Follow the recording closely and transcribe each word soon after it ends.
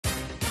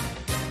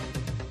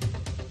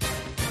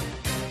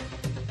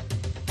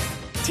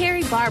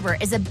Terry Barber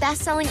is a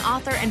best-selling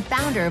author and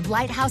founder of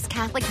Lighthouse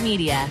Catholic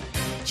Media.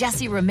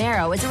 Jesse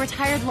Romero is a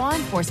retired law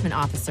enforcement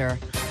officer,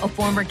 a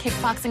former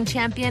kickboxing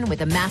champion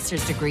with a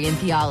master's degree in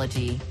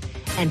theology.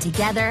 And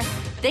together,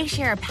 they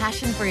share a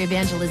passion for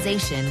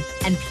evangelization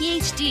and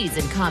PhDs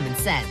in common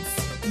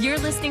sense. You're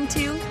listening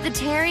to The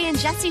Terry and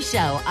Jesse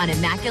Show on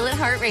Immaculate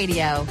Heart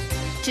Radio.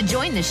 To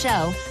join the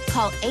show,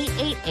 call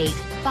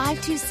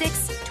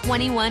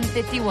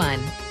 888-526-2151.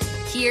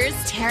 Here's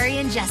Terry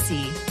and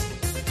Jesse.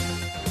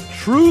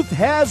 Truth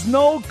has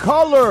no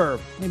color.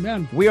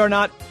 Amen. We are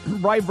not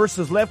right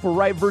versus left, we're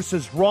right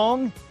versus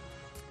wrong.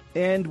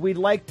 And we'd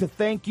like to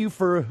thank you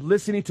for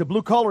listening to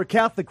Blue Collar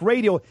Catholic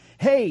Radio.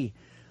 Hey,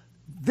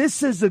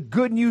 this is a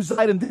good news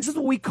item. This is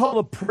what we call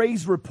a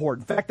praise report.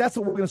 In fact, that's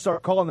what we're going to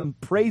start calling them,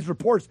 praise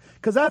reports,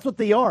 because that's what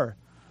they are.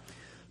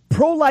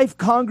 Pro-life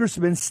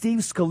Congressman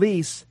Steve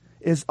Scalise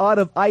is out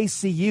of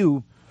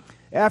ICU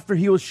after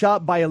he was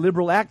shot by a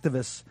liberal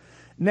activist.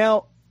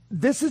 Now,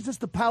 this is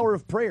just the power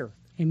of prayer.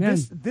 Amen.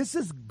 This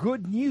is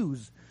good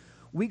news.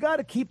 We got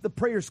to keep the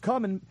prayers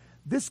coming.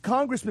 This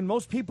congressman,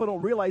 most people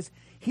don't realize,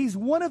 he's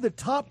one of the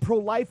top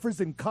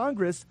pro-lifers in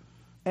Congress,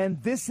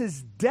 and this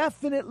is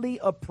definitely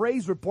a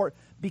praise report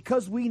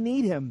because we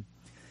need him.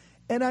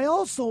 And I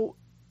also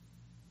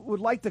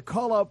would like to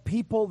call out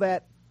people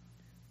that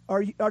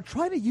are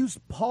trying to use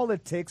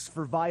politics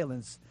for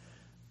violence.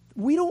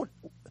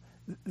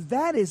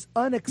 That is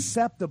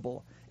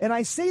unacceptable. And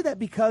I say that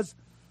because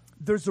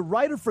there's a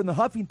writer from the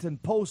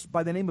Huffington Post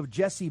by the name of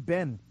Jesse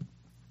Benn.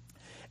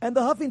 And the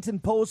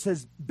Huffington Post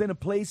has been a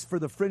place for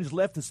the fringe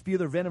left to spew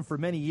their venom for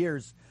many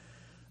years.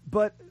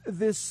 But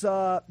this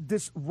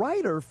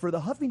writer for the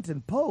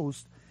Huffington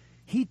Post,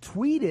 he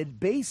tweeted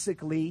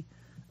basically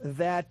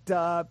that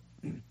that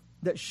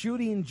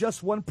shooting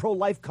just one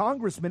pro-life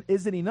congressman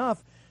isn't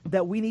enough,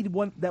 that we need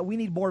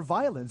more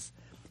violence.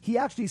 He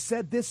actually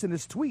said this in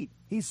his tweet.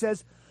 He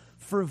says,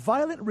 "For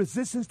violent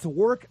resistance to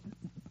work,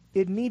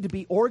 it need to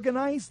be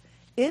organized.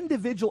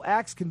 Individual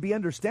acts can be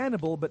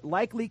understandable, but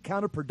likely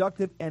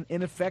counterproductive and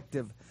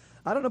ineffective."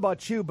 I don't know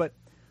about you, but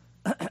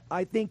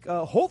I think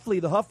hopefully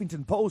the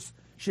Huffington Post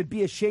should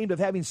be ashamed of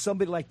having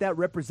somebody like that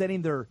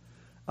representing their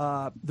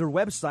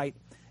website.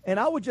 And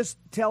I would just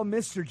tell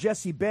Mr.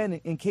 Jesse Benn,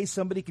 in case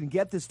somebody can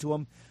get this to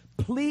him,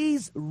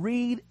 please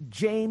read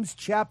James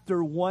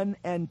chapter 1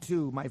 and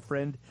 2, my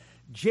friend.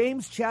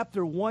 James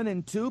chapter 1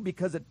 and 2,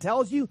 because it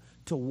tells you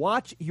to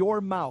watch your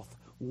mouth.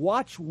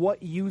 Watch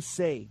what you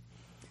say.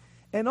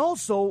 And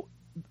also,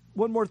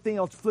 one more thing,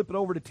 I'll flip it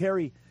over to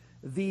Terry.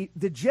 The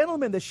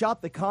gentleman that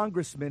shot the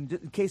congressman,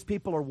 in case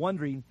people are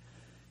wondering,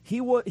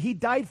 he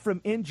died from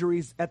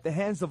injuries at the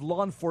hands of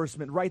law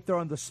enforcement right there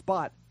on the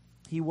spot.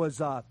 He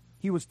was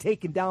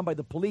taken down by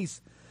the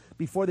police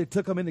before they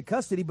took him into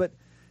custody. But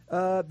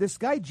this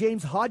guy,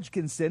 James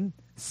Hodgkinson,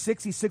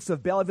 66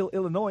 of Belleville,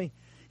 Illinois,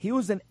 he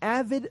was an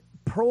avid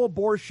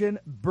pro-abortion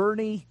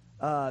Bernie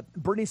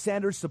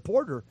Sanders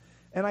supporter.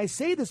 And I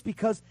say this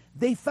because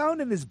they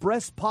found in his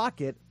breast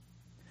pocket,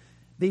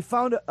 they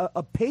found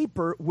a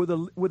paper with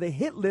a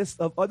hit list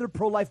of other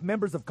pro-life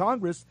members of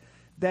Congress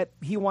that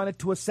he wanted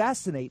to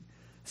assassinate.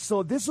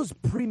 So this was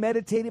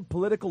premeditated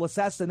political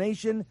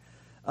assassination.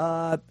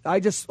 I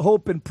just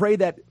hope and pray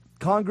that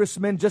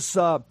Congressman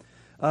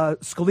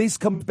Scalise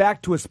comes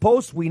back to his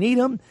post. We need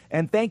him.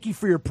 And thank you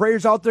for your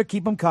prayers out there.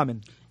 Keep them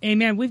coming.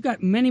 Amen. We've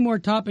got many more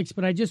topics,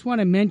 but I just want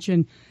to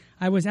mention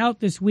I was out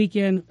this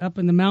weekend up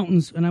in the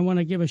mountains, and I want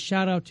to give a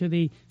shout-out to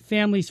the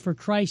Families for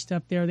Christ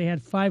up there. They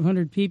had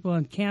 500 people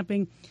on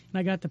camping, and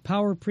I got the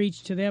power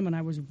preached to them, and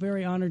I was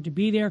very honored to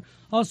be there.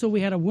 Also,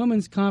 we had a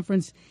women's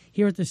conference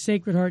here at the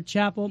Sacred Heart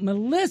Chapel.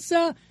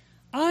 Melissa,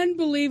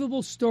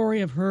 unbelievable story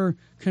of her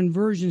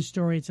conversion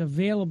story. It's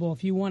available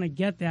if you want to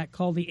get that.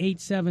 Call the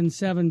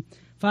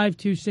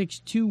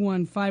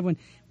 877-526-2151.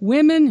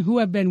 Women who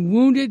have been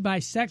wounded by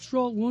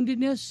sexual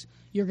woundedness,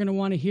 you're going to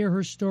want to hear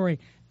her story.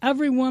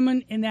 Every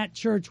woman in that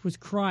church was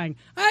crying.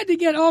 I had to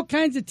get all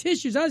kinds of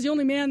tissues. I was the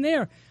only man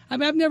there.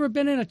 I've never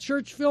been in a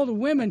church filled with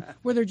women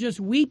where they're just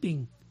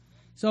weeping.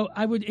 So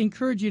I would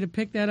encourage you to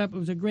pick that up. It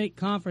was a great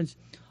conference.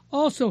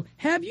 Also,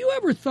 have you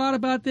ever thought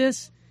about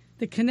this?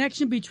 The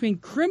connection between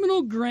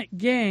criminal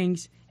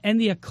gangs and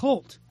the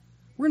occult.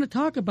 We're going to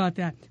talk about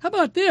that. How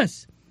about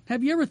this?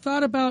 Have you ever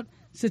thought about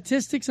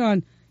statistics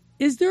on,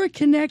 is there a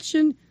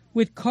connection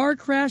with car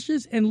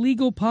crashes and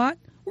legal pot?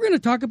 We're going to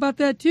talk about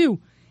that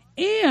too.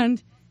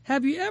 And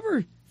have you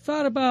ever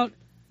thought about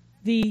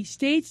the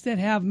states that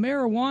have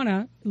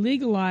marijuana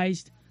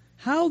legalized,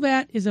 how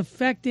that is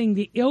affecting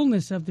the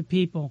illness of the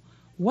people?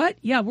 What?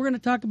 Yeah, we're going to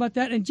talk about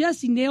that. And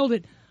Jesse nailed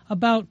it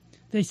about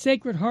the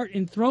Sacred Heart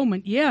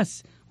enthronement.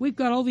 Yes, we've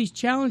got all these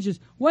challenges.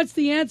 What's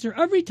the answer?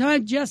 Every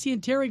time Jesse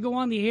and Terry go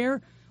on the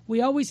air,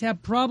 we always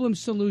have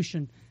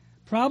problem-solution.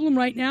 Problem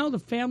right now, the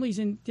family's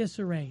in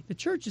disarray. The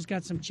church has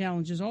got some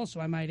challenges also,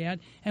 I might add.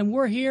 And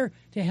we're here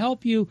to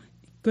help you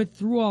get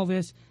through all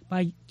this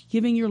by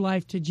giving your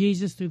life to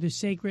Jesus through the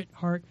Sacred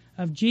Heart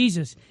of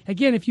Jesus.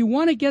 Again, if you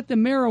want to get the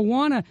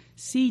marijuana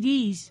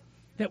CDs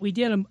that we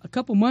did a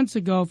couple months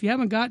ago, if you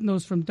haven't gotten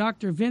those from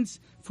Dr. Vince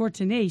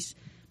Fortunace,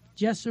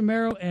 Jess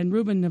Romero and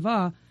Ruben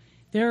Nava.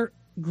 They're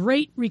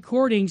great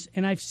recordings,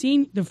 and I've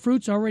seen the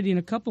fruits already in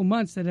a couple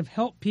months that have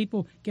helped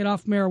people get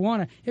off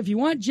marijuana. If you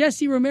want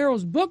Jesse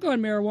Romero's book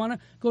on marijuana,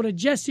 go to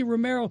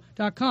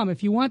jesseromero.com.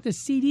 If you want the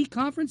CD,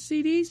 conference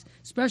CDs,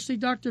 especially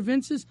Dr.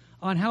 Vince's,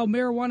 on how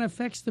marijuana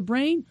affects the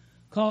brain,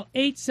 call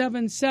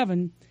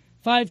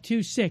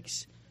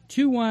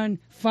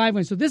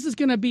 877-526-2151. So this is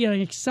going to be an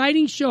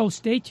exciting show.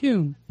 Stay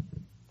tuned.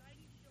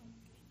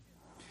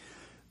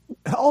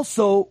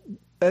 Also,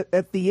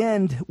 at the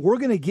end, we're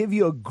going to give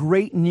you a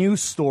great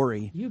news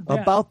story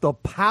about the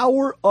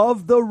power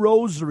of the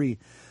rosary.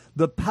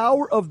 The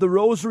power of the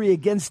rosary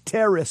against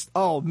terrorists.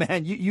 Oh,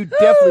 man, you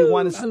definitely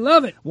want to. I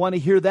love it. Want to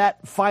hear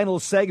that final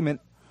segment.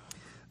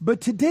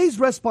 But today's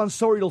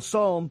responsorial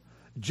psalm,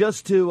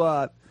 just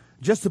to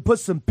put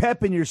some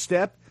pep in your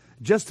step,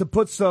 just to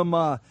put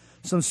some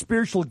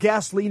spiritual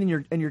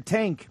gasoline in your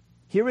tank.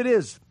 Here it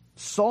is,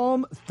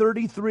 Psalm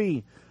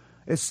 33.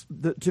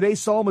 Today's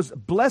psalm is,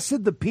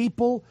 "Blessed the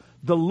people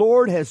the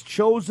Lord has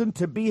chosen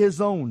to be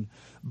his own.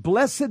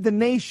 Blessed the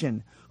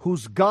nation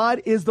whose God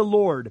is the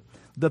Lord,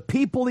 the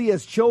people he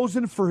has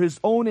chosen for his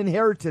own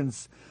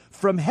inheritance.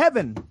 From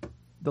heaven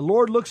the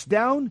Lord looks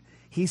down,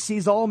 he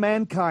sees all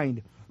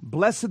mankind.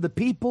 Blessed the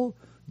people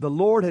the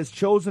Lord has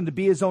chosen to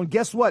be his own."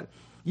 Guess what?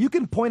 You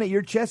can point at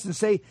your chest and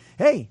say,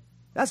 "Hey,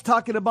 that's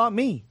talking about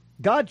me.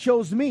 God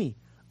chose me.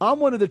 I'm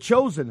one of the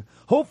chosen."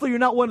 Hopefully you're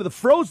not one of the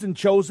frozen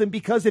chosen,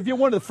 because if you're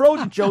one of the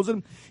frozen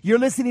chosen, you're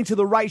listening to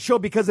the right show,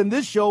 because in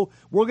this show,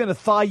 we're going to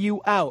thaw you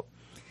out.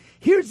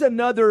 Here's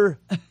another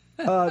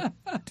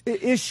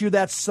issue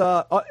that's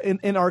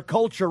in our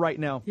culture right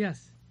now.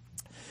 Yes.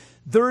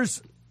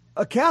 There's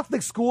a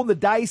Catholic school in the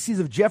Diocese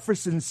of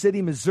Jefferson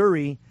City,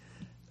 Missouri.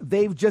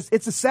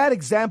 It's a sad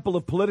example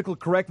of political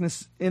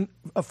correctness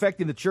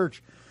affecting the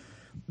church.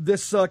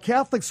 This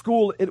Catholic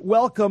school, it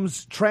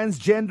welcomes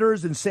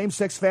transgenders and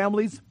same-sex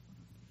families.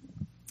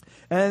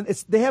 And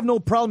they have no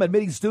problem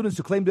admitting students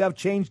who claim to have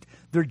changed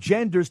their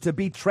genders to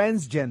be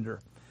transgender.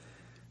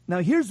 Now,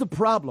 here's the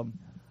problem.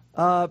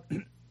 The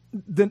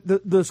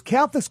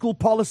Catholic school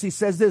policy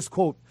says this,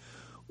 quote,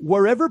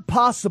 "Wherever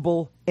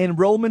possible,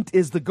 enrollment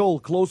is the goal,"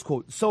 close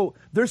quote. So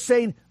they're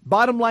saying,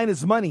 bottom line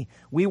is money.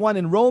 We want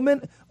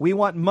enrollment. We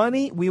want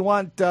money. We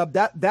want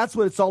that's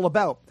what it's all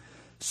about.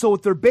 So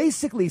what they're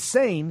basically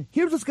saying,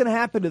 here's what's going to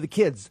happen to the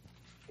kids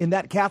in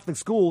that Catholic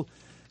school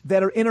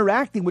that are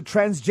interacting with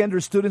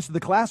transgender students in the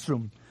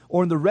classroom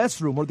or in the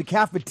restroom or the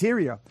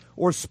cafeteria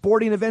or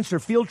sporting events or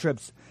field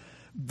trips.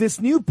 This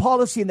new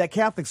policy in that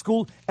Catholic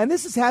school, and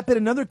this has happened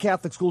in other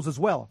Catholic schools as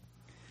well.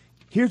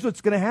 Here's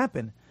what's going to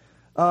happen.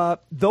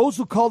 Those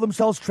who call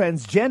themselves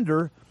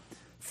transgender,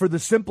 for the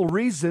simple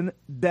reason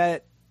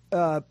that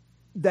we're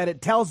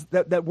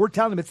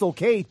telling them it's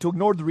okay to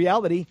ignore the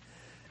reality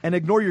and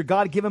ignore your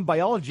God-given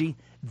biology.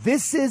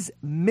 This is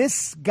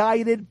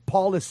misguided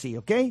policy,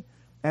 okay?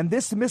 And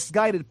this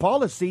misguided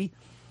policy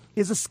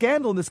is a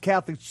scandal in this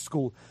Catholic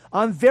school.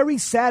 I'm very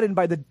saddened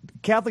by the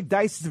Catholic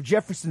Diocese of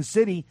Jefferson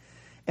City,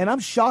 and I'm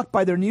shocked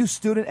by their new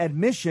student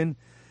admission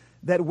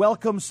that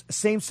welcomes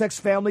same-sex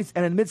families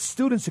and admits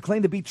students who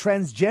claim to be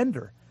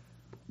transgender.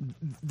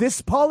 This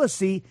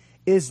policy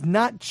is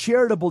not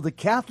charitable to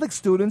Catholic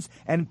students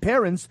and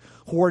parents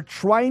who are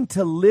trying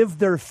to live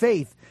their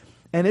faith.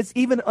 And it's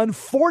even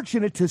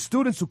unfortunate to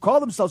students who call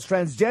themselves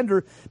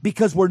transgender,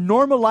 because we're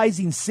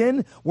normalizing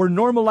sin, we're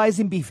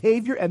normalizing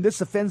behavior, and this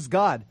offends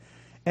God.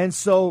 And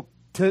so,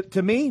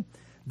 to me,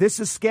 this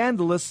is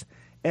scandalous,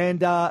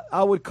 and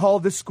I would call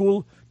this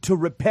school to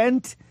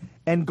repent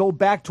and go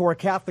back to our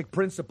Catholic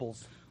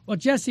principles. Well,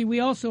 Jesse, we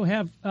also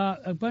have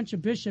a bunch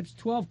of bishops,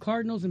 12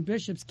 cardinals and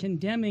bishops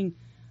condemning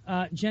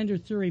gender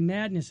theory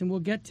madness, and we'll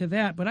get to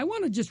that. But I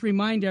want to just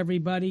remind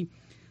everybody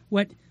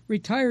what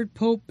retired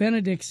Pope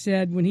Benedict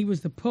said when he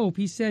was the Pope.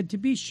 He said, "To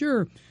be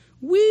sure,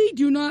 we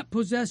do not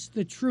possess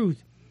the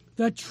truth.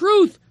 The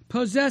truth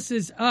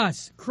possesses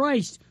us.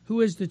 Christ,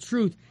 who is the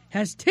truth,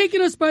 has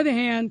taken us by the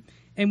hand,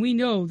 and we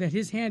know that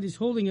his hand is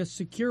holding us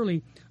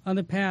securely on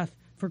the path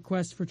for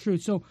quest for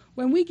truth." So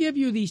when we give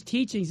you these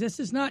teachings, this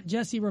is not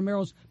Jesse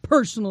Romero's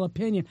personal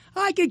opinion.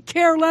 I could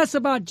care less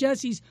about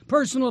Jesse's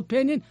personal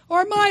opinion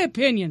or my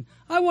opinion.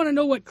 I want to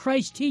know what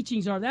Christ's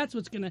teachings are. That's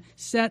what's going to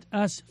set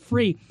us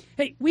free.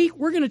 Hey,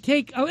 we're going to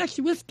take,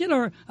 actually, let's get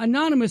our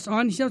Anonymous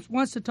on. He just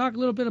wants to talk a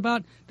little bit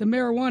about the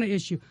marijuana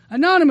issue.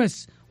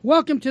 Anonymous,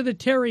 welcome to the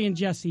Terry and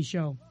Jesse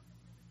Show.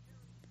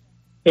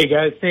 Hey,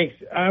 guys, thanks.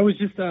 I was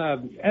just at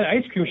an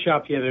ice cream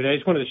shop the other day. I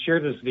just wanted to share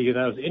this with you.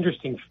 That was an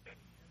interesting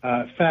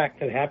fact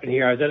that happened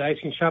here. I was at an ice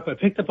cream shop. I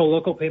picked up a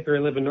local paper. I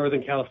live in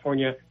Northern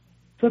California.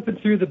 Flipping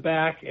through the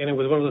back, and it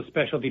was one of those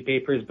specialty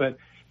papers. But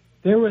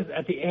there was,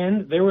 at the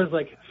end, there was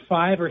like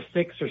 5 or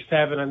 6 or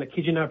 7, I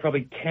kid you not,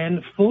 probably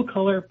 10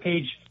 full-color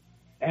page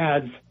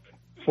ads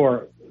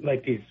for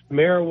like these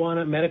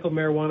marijuana, medical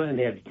marijuana, and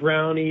they had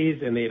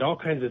brownies, and they had all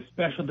kinds of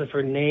special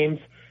different names.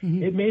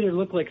 Mm-hmm. It made it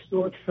look like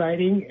so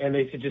exciting, and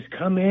they said, just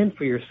come in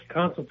for your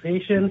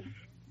consultation.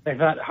 I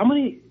thought, how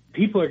many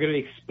people are going to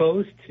be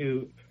exposed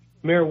to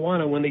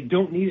marijuana when they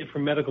don't need it for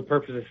medical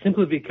purposes,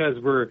 simply because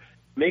we're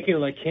making it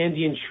like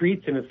candy and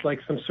treats, and it's like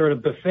some sort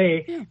of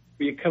buffet where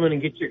you come in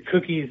and get your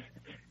cookies.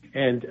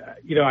 And,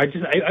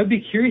 I'd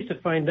be curious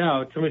to find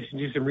out, somebody should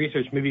do some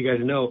research, maybe you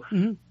guys know,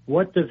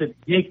 what does it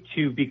take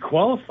to be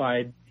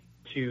qualified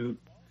to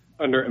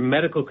under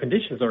medical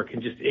conditions, or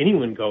can just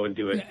anyone go and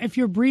do it? If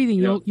you're breathing,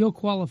 you'll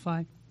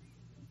qualify.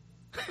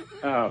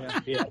 Oh,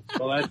 yeah.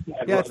 Well,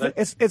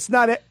 it's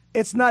not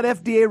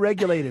FDA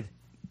regulated.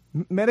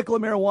 Medical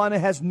marijuana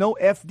has no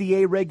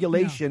FDA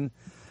regulation,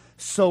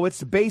 so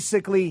it's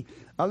basically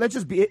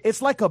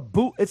it's like a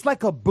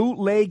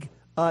bootleg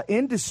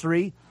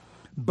industry,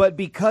 but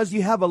because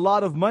you have a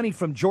lot of money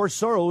from George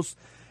Soros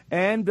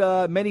and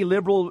many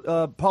liberal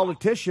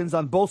politicians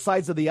on both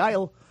sides of the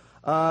aisle,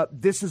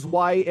 this is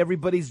why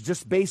everybody's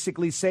just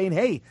basically saying,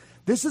 "Hey,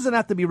 this doesn't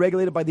have to be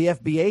regulated by the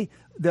FDA.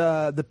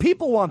 The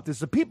people want this.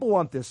 The people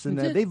want this, and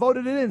they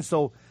voted it in."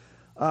 So.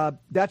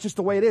 That's just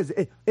the way it is.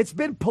 It's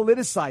been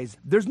politicized.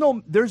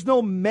 There's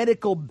no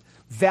medical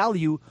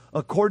value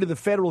according to the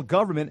federal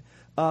government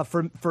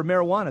for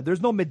marijuana.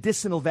 There's no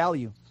medicinal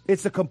value.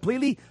 It's a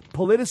completely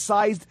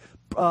politicized,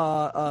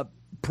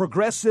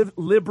 progressive,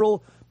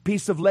 liberal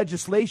piece of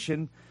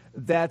legislation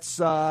that's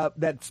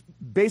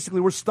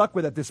basically we're stuck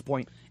with at this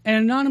point.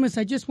 And Anonymous,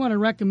 I just want to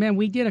recommend,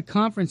 we did a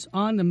conference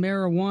on the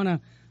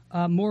marijuana,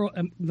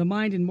 the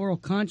mind and moral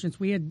conscience.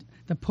 We had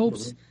the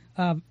Pope's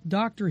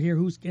doctor here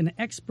who's an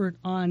expert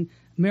on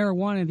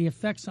marijuana and the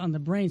effects on the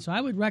brain. So I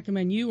would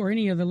recommend you or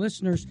any of the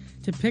listeners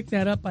to pick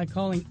that up by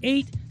calling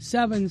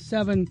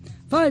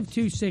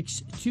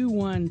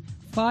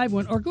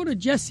 877-526-2151 or go to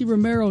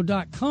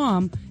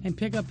jesseromero.com and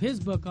pick up his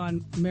book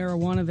on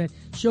marijuana that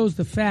shows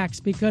the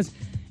facts, because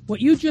what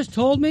you just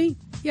told me,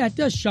 it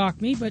does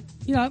shock me, but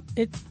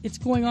it's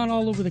going on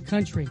all over the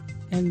country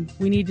and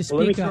we need to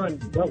speak up.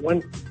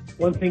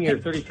 One thing here,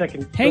 30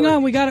 seconds. Hang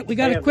on, we got it. We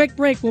got a quick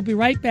break. We'll be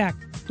right back.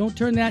 Don't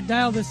turn that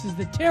dial. This is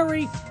the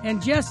Terry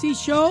and Jesse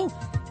Show,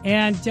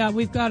 and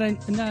we've got a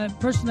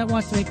person that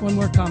wants to make one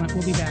more comment.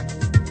 We'll be back.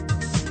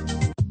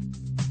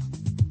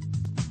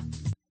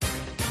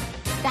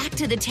 Back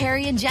to the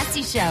Terry and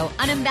Jesse Show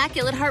on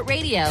Immaculate Heart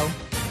Radio.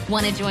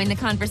 Want to join the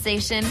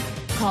conversation?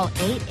 Call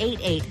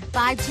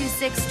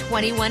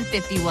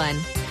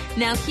 888-526-2151.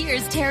 Now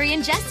here's Terry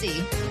and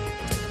Jesse.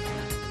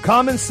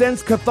 Common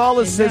sense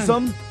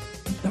Catholicism. Amen.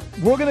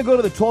 We're going to go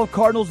to the 12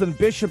 cardinals and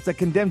bishops that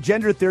condemn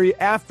gender theory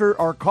after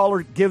our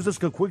caller gives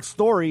us a quick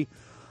story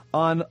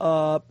on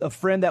a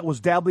friend that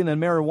was dabbling in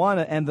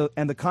marijuana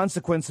and the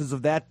consequences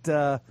of that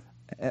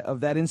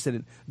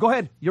incident. Go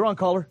ahead. You're on,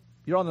 caller.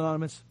 You're on,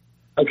 Anonymous.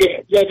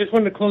 Okay. Yeah, I just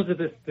wanted to close with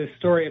this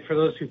story for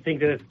those who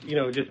think that it's,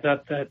 just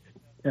not that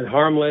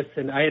harmless.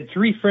 And I had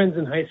 3 friends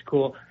in high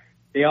school.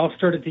 They all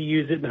started to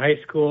use it in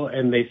high school,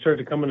 and they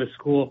started to come into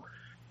school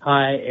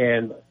high,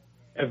 and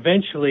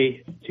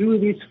eventually 2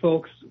 of these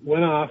folks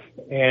went off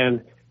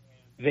and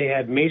they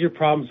had major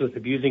problems with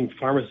abusing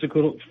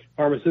pharmaceutical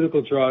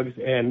drugs,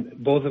 and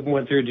both of them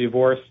went through a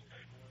divorce.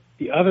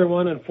 The other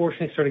one,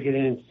 unfortunately, started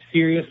getting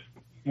into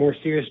more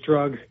serious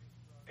drugs,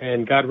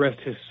 and God rest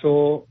his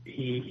soul,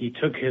 he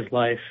took his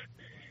life.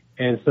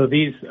 And so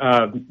these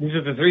are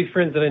the 3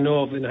 friends that I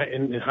know of in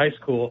high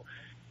school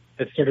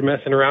that started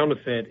messing around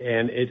with it,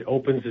 and it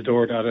opens the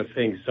door to other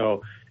things.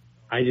 So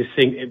I just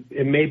think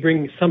it may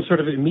bring some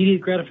sort of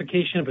immediate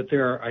gratification, but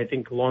there are, I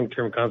think,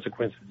 long-term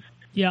consequences.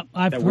 Yeah,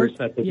 I've heard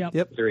that.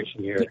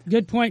 Consideration here.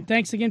 Good point.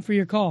 Thanks again for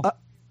your call.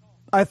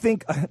 I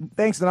think,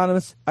 thanks,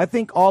 Anonymous. I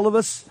think all of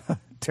us,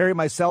 Terry,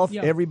 myself,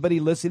 everybody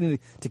listening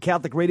to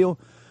Catholic Radio,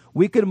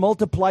 we could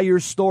multiply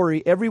your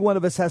story. Every one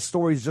of us has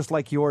stories just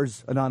like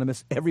yours,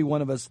 Anonymous. Every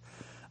one of us.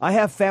 I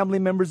have family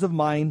members of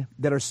mine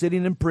that are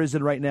sitting in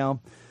prison right now,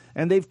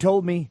 and they've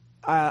told me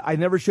I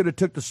never should have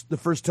took the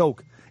first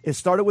toke. It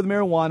started with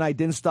marijuana. I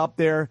didn't stop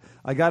there.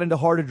 I got into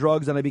harder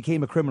drugs, and I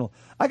became a criminal.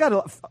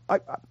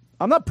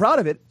 I'm not proud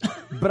of it,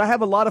 but I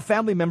have a lot of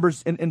family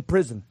members in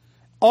prison.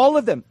 All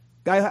of them.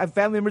 I have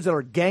family members that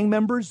are gang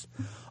members.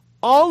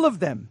 All of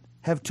them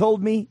have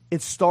told me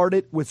it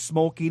started with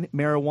smoking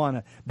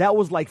marijuana. That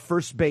was like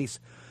first base.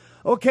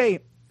 Okay,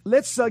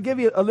 let's give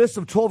you a list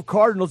of 12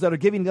 cardinals that are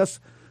giving us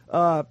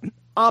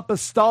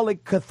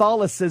apostolic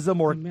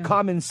Catholicism or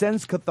common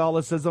sense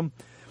Catholicism.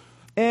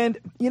 And,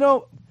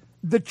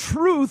 the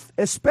truth,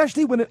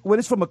 especially when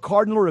it's from a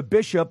cardinal or a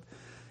bishop,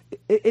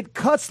 it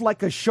cuts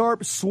like a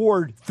sharp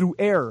sword through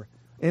air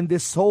in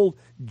this whole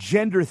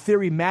gender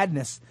theory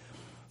madness.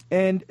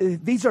 And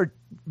these are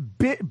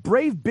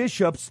brave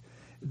bishops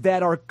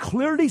that are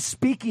clearly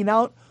speaking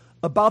out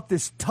about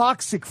this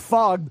toxic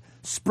fog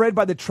spread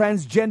by the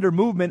transgender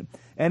movement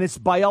and its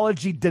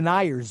biology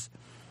deniers.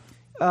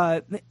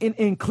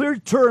 In clear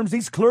terms,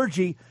 these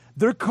clergy,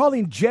 they're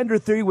calling gender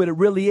theory what it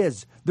really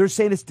is. They're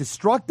saying it's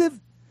destructive,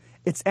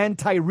 it's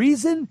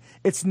anti-reason,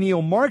 it's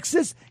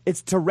neo-Marxist,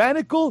 it's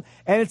tyrannical,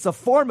 and it's a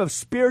form of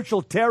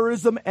spiritual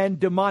terrorism and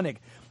demonic.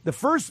 The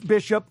first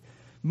bishop,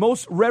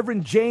 Most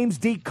Reverend James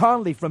D.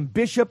 Connolly from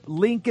Bishop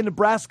Lincoln,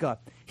 Nebraska,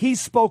 he's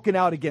spoken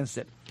out against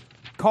it.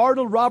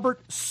 Cardinal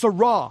Robert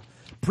Sarah,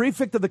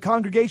 prefect of the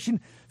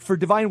Congregation for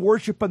Divine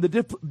Worship and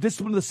the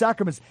Discipline of the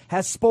Sacraments,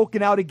 has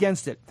spoken out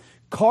against it.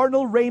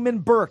 Cardinal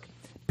Raymond Burke,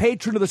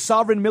 patron of the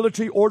Sovereign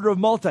Military Order of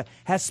Malta,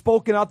 has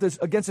spoken out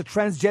against the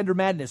transgender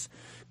madness.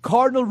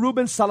 Cardinal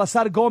Ruben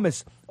Salazar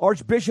Gomez,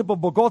 Archbishop of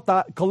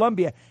Bogota,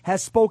 Colombia,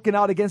 has spoken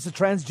out against the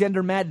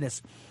transgender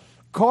madness.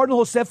 Cardinal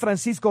Jose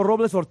Francisco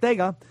Robles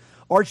Ortega,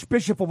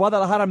 Archbishop of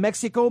Guadalajara,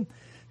 Mexico,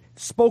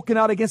 spoken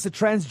out against the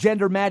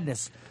transgender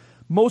madness.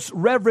 Most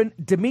Reverend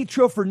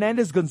Demetrio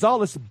Fernandez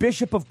Gonzalez,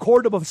 Bishop of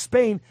Cordoba of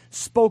Spain,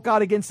 spoke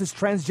out against this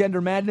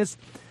transgender madness.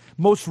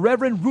 Most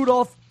Reverend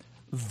Rudolf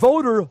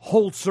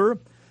Voderholzer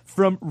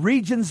from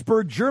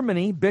Regensburg,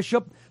 Germany,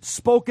 Bishop,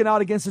 spoken out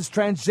against this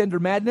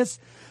transgender madness.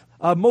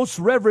 Most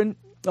Reverend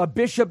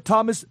Bishop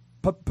Thomas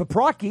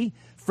Paprocki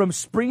from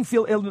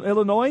Springfield,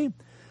 Illinois.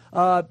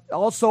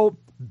 Also,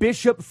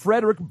 Bishop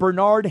Frederick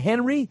Bernard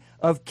Henry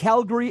of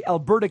Calgary,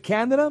 Alberta,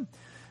 Canada.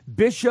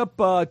 Bishop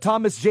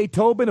Thomas J.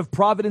 Tobin of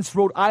Providence,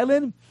 Rhode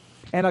Island.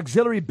 And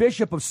Auxiliary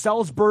Bishop of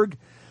Salzburg,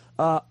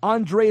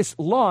 Andreas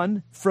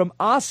Lahn from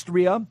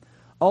Austria.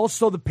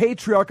 Also, the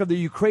Patriarch of the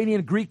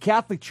Ukrainian Greek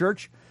Catholic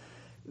Church,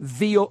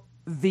 Vyatoslav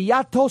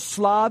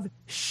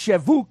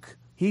Shevuk.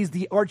 He's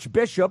the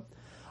Archbishop.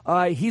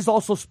 He's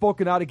also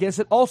spoken out against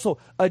it. Also,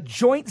 a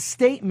joint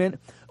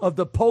statement of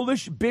the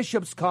Polish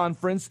Bishops'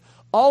 Conference.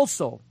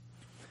 Also,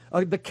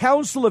 the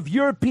Council of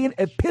European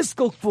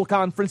Episcopal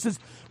Conferences,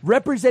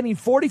 representing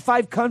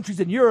 45 countries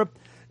in Europe,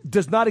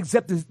 does not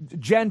accept this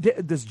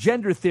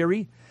gender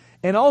theory.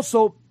 And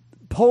also,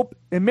 Pope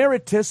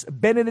Emeritus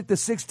Benedict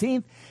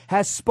XVI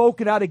has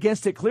spoken out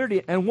against it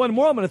clearly. And one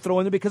more I'm going to throw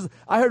in there because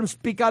I heard him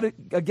speak out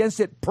against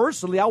it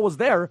personally. I was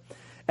there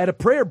at a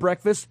prayer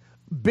breakfast.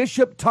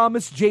 Bishop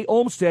Thomas J.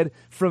 Olmsted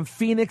from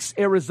Phoenix,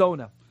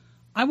 Arizona.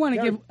 I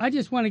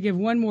just want to give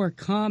one more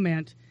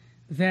comment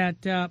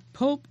that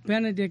Pope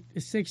Benedict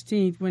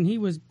XVI, when he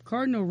was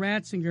Cardinal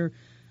Ratzinger,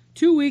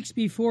 2 weeks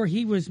before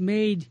he was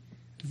made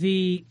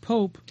the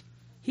Pope,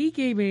 he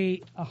gave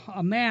a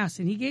mass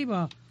and he gave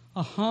a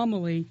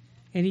homily,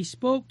 and he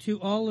spoke to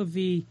all of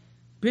the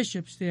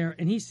bishops there,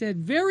 and he said,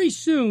 very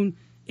soon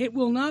it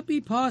will not be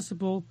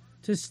possible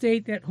to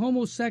state that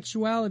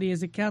homosexuality, as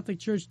the Catholic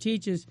Church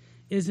teaches,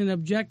 is an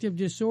objective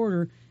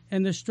disorder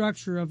and the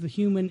structure of the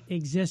human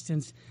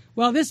existence.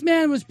 Well, this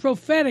man was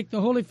prophetic,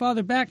 the Holy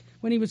Father, back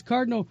when he was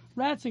Cardinal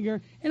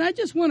Ratzinger. And I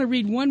just want to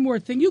read one more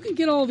thing. You can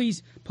get all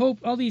these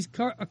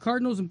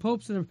cardinals and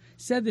popes that have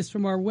said this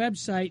from our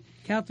website,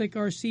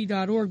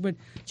 catholicrc.org. But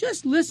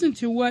just listen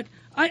to what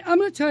I'm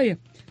going to tell you.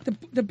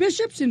 The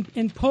bishops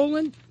in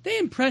Poland, they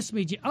impressed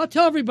me. I'll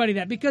tell everybody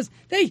that because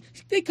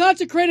they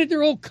consecrated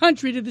their whole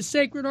country to the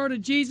Sacred Heart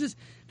of Jesus.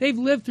 They've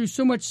lived through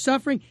so much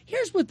suffering.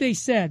 Here's what they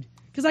said.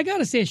 Because I got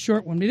to say a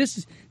short one. This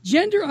is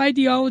gender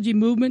ideology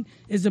movement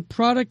is a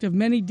product of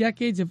many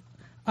decades of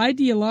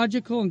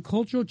ideological and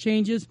cultural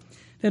changes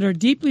that are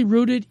deeply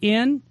rooted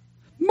in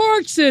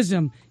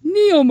Marxism,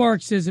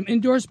 neo-Marxism,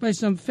 endorsed by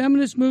some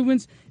feminist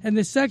movements and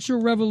the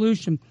sexual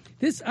revolution.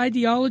 This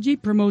ideology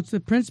promotes the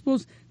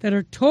principles that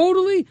are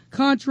totally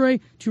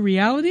contrary to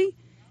reality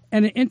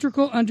and an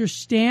integral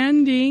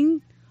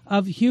understanding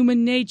of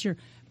human nature.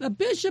 The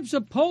bishops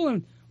of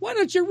Poland, why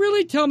don't you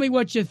really tell me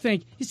what you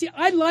think? You see,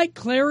 I like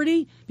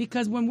clarity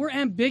because when we're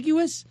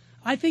ambiguous,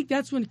 I think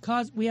that's when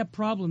we have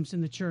problems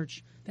in the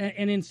church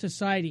and in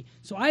society.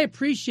 So I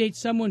appreciate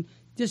someone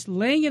just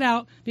laying it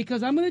out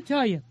because I'm going to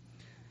tell you,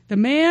 the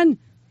man,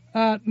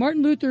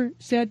 Martin Luther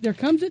said, there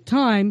comes a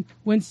time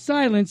when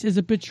silence is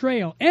a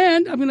betrayal.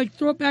 And I'm going to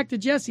throw it back to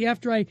Jesse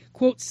after I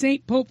quote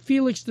St. Pope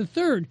Felix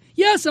III.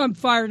 Yes, I'm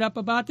fired up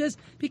about this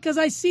because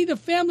I see the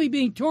family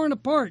being torn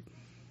apart.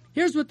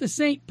 Here's what the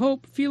St.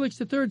 Pope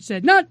Felix III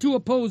said. Not to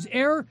oppose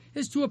error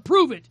is to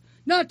approve it.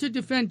 Not to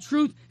defend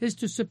truth is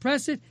to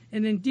suppress it.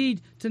 And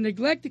indeed, to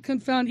neglect to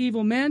confound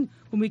evil men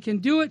when we can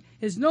do it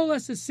is no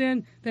less a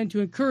sin than to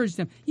encourage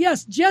them.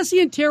 Yes,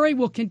 Jesse and Terry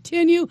will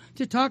continue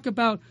to talk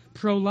about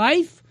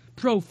pro-life,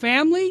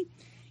 pro-family.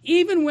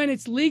 Even when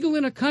it's legal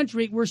in a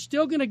country, we're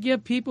still going to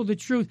give people the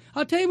truth.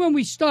 I'll tell you when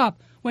we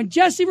stop. When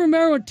Jesse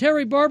Romero and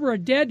Terry Barber are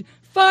dead,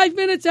 5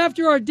 minutes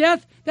after our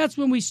death, that's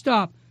when we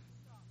stop.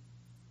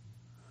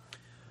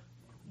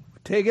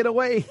 Take it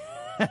away.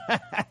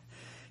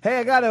 Hey,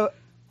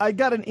 I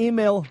got an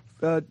email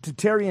to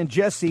Terry and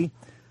Jesse,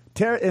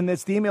 and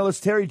the email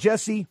is Terry,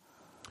 Jesse.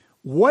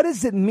 What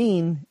does it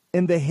mean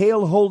in the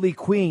Hail Holy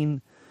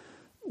Queen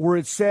where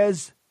it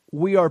says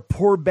we are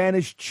poor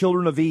banished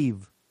children of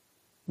Eve?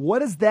 What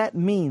does that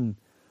mean,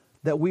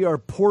 that we are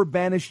poor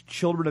banished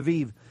children of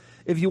Eve?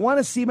 If you want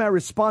to see my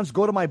response,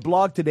 go to my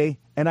blog today,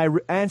 and I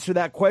answer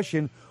that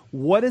question.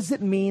 What does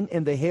it mean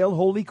in the Hail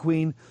Holy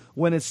Queen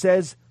when it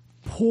says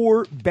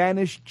poor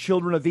banished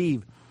children of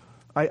Eve?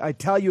 I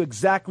tell you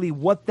exactly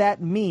what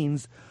that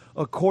means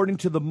according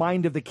to the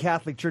mind of the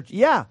Catholic Church.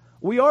 Yeah,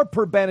 we are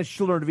poor banished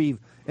children of Eve.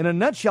 In a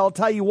nutshell, I'll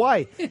tell you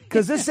why.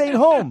 Because this ain't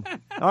home.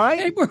 All right,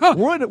 hey, bro.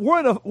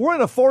 We're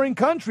in a foreign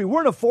country.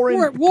 We're in a foreign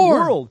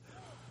world.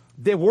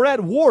 We're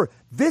at war.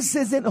 This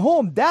isn't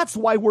home. That's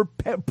why we're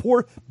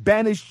poor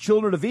banished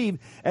children of Eve.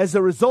 As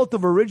a result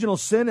of original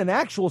sin and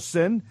actual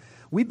sin,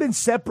 we've been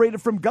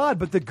separated from God.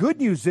 But the good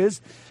news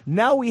is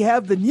now we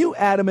have the new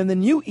Adam and the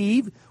new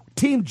Eve.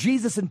 Team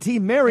Jesus and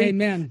Team Mary.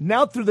 Amen.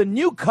 Now through the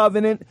new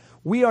covenant,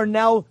 we are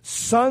now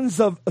sons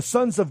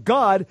of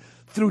God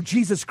through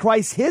Jesus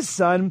Christ, his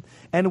son,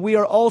 and we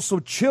are also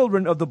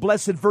children of the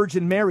Blessed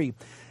Virgin Mary.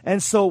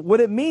 And so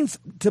what it means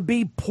to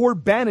be poor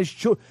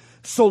banished,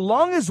 so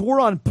long as we're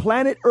on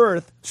planet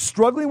Earth,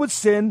 struggling with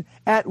sin,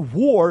 at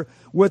war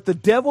with the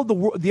devil,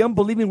 the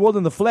unbelieving world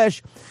in the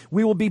flesh,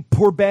 we will be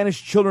poor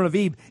banished children of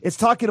Eve. It's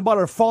talking about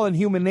our fallen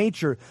human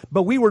nature,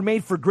 but we were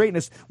made for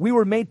greatness. We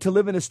were made to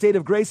live in a state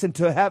of grace and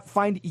to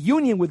find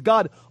union with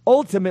God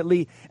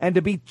ultimately, and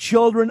to be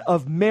children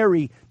of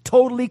Mary,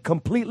 totally,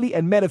 completely,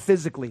 and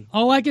metaphysically.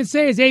 All I can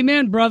say is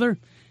amen, brother.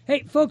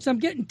 Hey, folks, I'm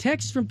getting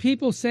texts from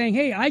people saying,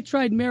 hey, I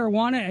tried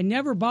marijuana and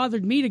never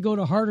bothered me to go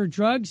to harder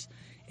drugs.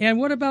 And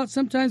what about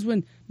sometimes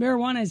when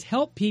marijuana has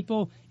helped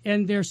people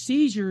and their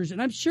seizures? And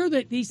I'm sure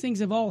that these things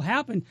have all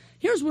happened.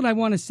 Here's what I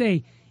want to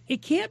say.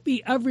 It can't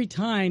be every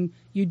time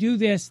you do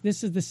this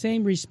is the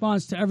same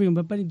response to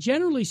everyone. But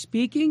generally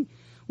speaking,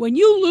 when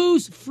you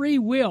lose free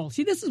will,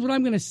 see, this is what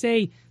I'm going to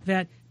say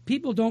that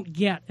people don't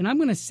get. And I'm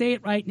going to say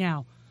it right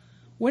now.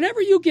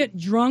 Whenever you get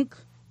drunk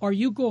or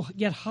you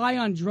get high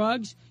on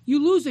drugs,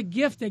 you lose a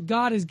gift that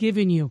God has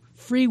given you,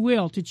 free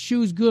will to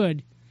choose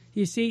good.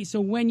 You see, so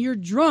when you're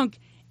drunk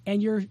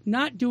and you're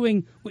not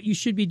doing what you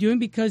should be doing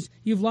because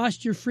you've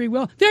lost your free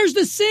will, there's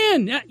the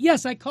sin.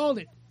 Yes, I called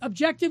it.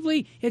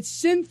 Objectively, it's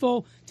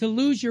sinful to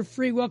lose your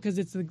free will because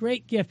it's the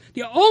great gift.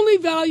 The only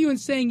value in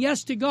saying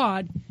yes to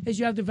God is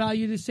you have the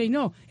value to say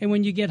no. And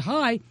when you get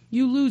high,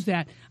 you lose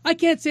that. I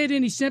can't say it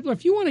any simpler.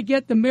 If you want to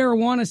get the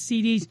marijuana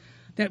CDs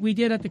that we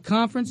did at the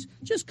conference,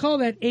 just call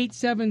that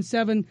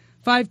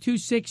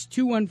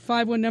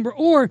 877-526-2151 number,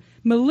 or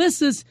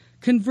Melissa's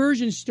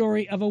conversion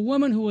story of a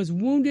woman who was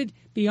wounded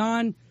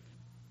beyond,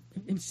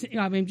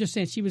 I'm just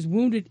saying, she was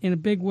wounded in a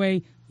big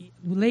way.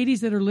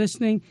 Ladies that are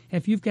listening,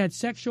 if you've got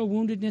sexual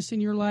woundedness in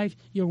your life,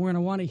 you're going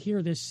to want to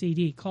hear this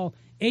CD. Call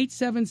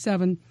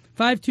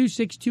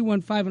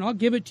 877-526-2151, and I'll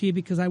give it to you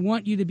because I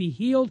want you to be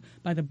healed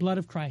by the blood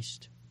of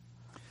Christ.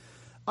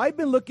 I've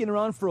been looking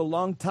around for a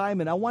long time,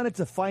 and I wanted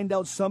to find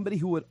out somebody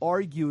who would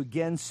argue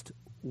against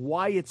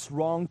why it's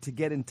wrong to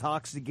get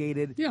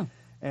intoxicated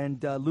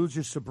and lose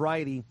your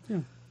sobriety.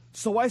 Yeah.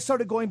 So I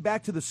started going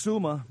back to the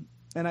Summa,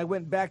 and I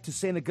went back to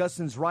St.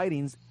 Augustine's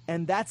writings,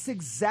 and that's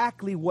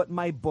exactly what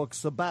my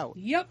book's about.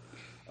 Yep.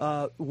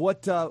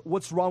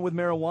 What's wrong with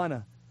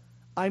marijuana?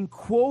 I'm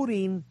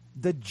quoting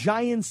the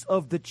giants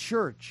of the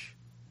church.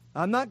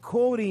 I'm not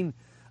quoting,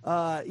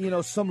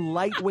 some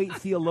lightweight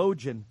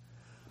theologian.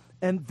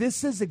 And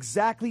this is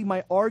exactly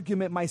my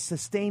argument, my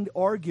sustained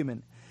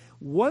argument.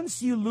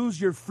 Once you lose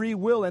your free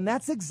will, and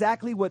that's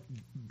exactly what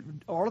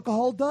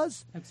alcohol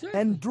does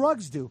and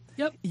drugs do.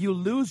 Yep. You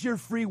lose your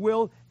free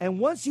will, and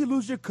once you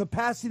lose your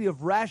capacity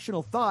of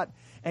rational thought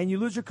and you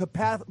lose your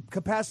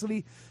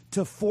capacity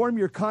to form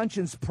your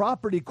conscience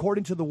properly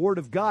according to the Word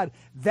of God,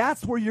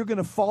 that's where you're going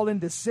to fall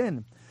into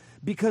sin.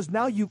 Because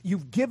now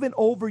you've given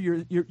over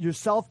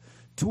yourself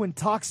to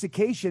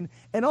intoxication.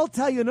 And I'll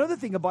tell you another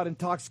thing about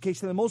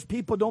intoxication that most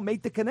people don't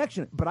make the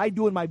connection, but I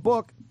do in my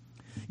book.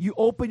 You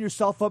open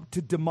yourself up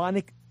to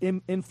demonic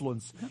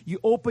influence. You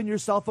open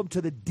yourself up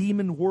to the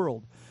demon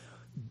world.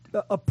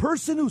 A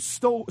person who's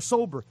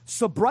sober,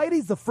 sobriety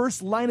is the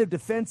first line of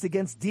defense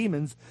against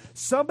demons.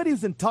 Somebody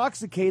who's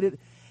intoxicated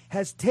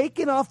has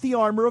taken off the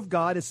armor of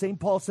God, as St.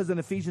 Paul says in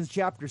Ephesians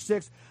chapter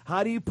 6.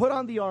 How do you put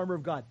on the armor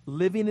of God?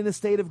 Living in a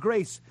state of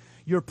grace.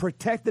 You're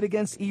protected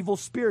against evil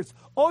spirits.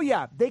 Oh,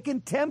 yeah, they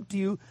can tempt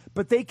you,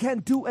 but they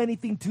can't do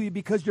anything to you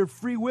because your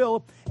free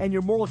will and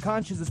your moral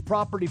conscience is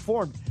properly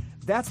formed.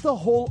 That's the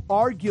whole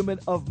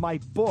argument of my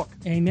book.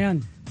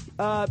 Amen.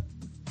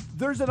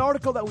 There's an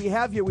article that we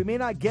have here. We may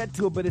not get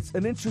to it, but it's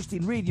an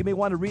interesting read. You may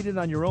want to read it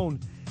on your own.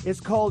 It's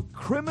called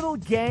Criminal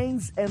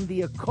Gangs and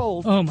the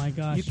Occult. Oh, my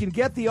gosh. You can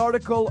get the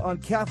article on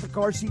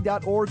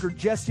CatholicRC.org or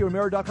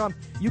JesseRomero.com.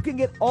 You can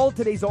get all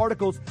today's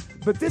articles,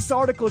 but this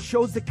article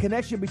shows the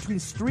connection between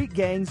street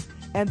gangs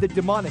and the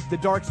demonic, the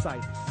dark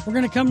side. We're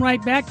going to come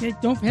right back.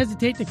 Don't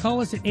hesitate to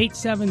call us at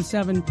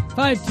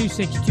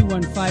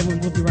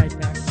 877-526-2151. We'll be right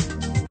back.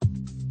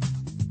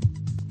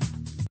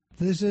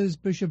 This is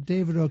Bishop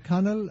David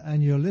O'Connell,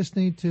 and you're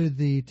listening to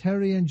the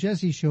Terry and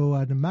Jesse Show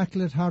on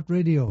Immaculate Heart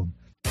Radio.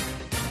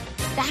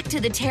 Back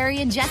to the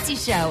Terry and Jesse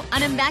Show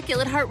on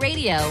Immaculate Heart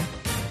Radio.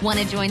 Want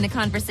to join the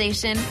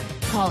conversation?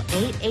 Call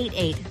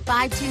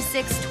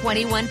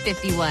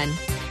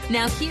 888-526-2151.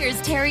 Now here's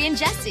Terry and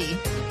Jesse.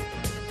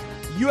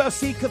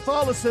 UFC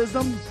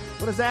Catholicism.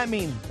 What does that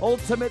mean?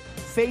 Ultimate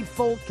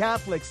Faithful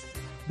Catholics.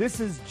 This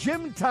is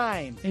gym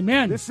time.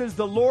 Amen. This is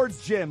the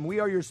Lord's Gym.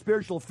 We are your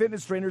spiritual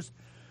fitness trainers.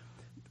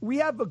 We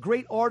have a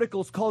great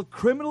article. It's called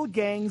Criminal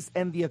Gangs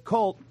and the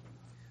Occult.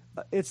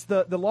 It's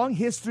the long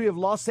history of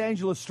Los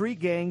Angeles street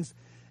gangs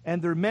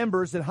and their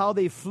members and how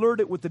they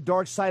flirted with the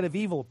dark side of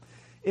evil.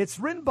 It's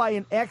written by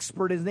an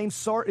expert. His name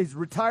is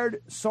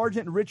retired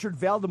Sergeant Richard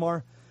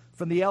Valdemar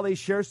from the LA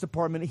Sheriff's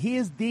Department. He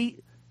is the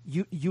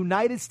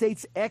United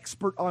States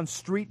expert on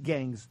street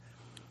gangs.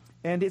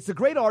 And it's a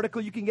great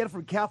article. You can get it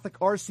from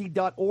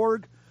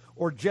CatholicRC.org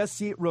or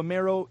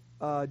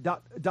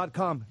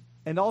JesseRomero.com.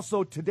 And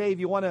also today, if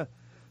you want to,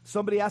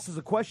 somebody asks us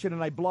a question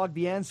and I blog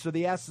the answer.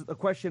 They ask a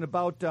question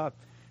about,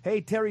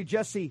 hey, Terry,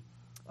 Jesse,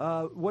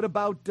 what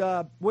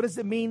does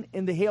it mean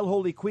in the Hail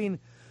Holy Queen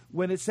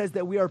when it says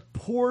that we are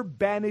poor,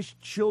 banished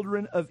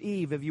children of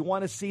Eve? If you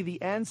want to see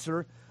the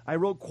answer, I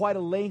wrote quite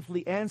a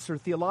lengthy answer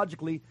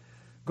theologically.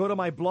 Go to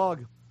my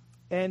blog.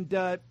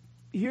 And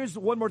here's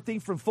one more thing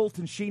from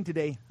Fulton Sheen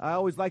today. I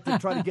always like to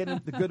try to get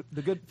into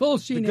the good. Full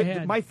Sheen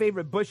ahead. My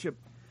favorite bishop.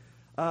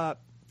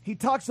 He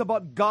talks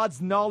about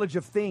God's knowledge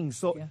of things.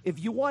 So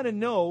if you want to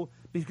know,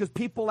 because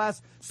people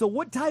ask, so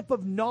what type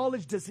of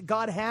knowledge does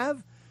God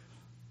have?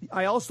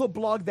 I also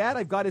blog that.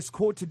 I've got his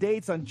quote today.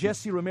 It's on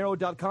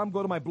JesseRomero.com.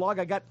 Go to my blog.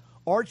 I got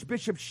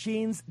Archbishop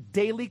Sheen's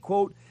daily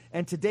quote.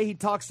 And today he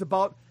talks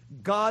about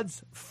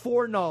God's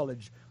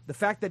foreknowledge, the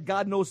fact that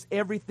God knows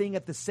everything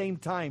at the same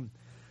time.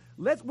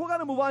 We're going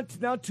to move on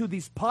now to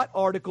these pot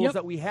articles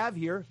that we have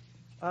here.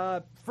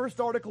 First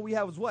article we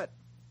have is what?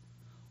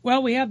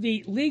 Well, we have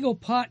the legal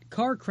pot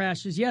car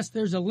crashes. Yes,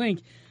 there's a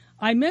link.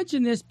 I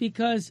mention this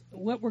because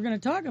what we're going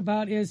to talk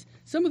about is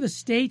some of the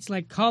states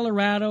like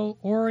Colorado,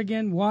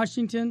 Oregon,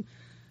 Washington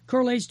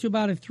correlates to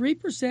about a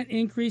 3%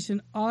 increase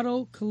in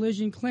auto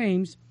collision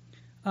claims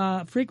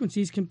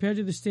frequencies compared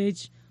to the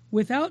states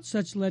without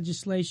such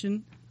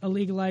legislation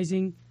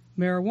legalizing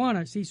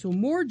marijuana. See, so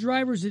more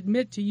drivers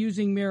admit to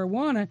using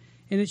marijuana,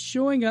 and it's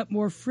showing up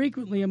more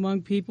frequently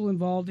among people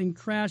involved in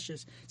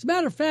crashes. As a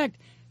matter of fact,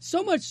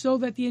 so much so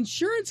that the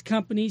insurance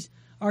companies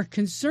are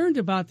concerned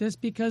about this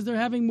because they're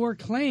having more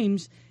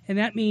claims, and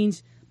that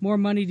means more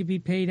money to be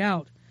paid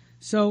out.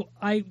 So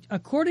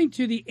according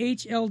to the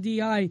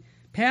HLDI,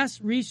 past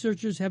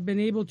researchers have been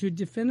able to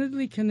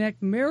definitively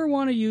connect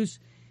marijuana use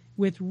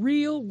with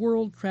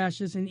real-world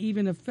crashes, and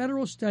even a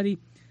federal study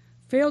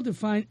failed to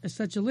find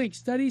such a link.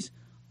 Studies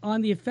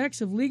on the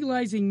effects of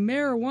legalizing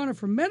marijuana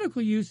for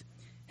medical use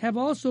have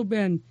also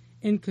been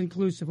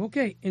inconclusive.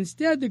 Okay,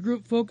 instead the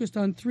group focused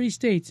on 3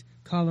 states,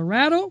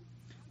 Colorado,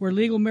 where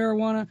legal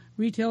marijuana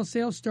retail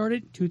sales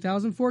started in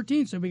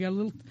 2014, so we got a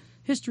little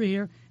history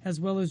here, as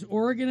well as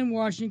Oregon and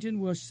Washington,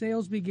 where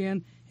sales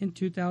began in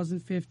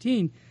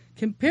 2015.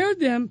 Compared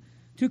them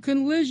to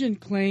collision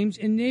claims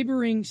in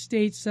neighboring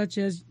states such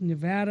as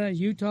Nevada,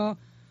 Utah,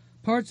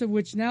 parts of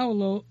which now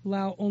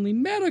allow only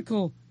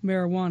medical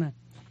marijuana.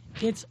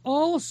 It's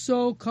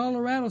also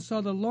Colorado saw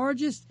the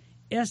largest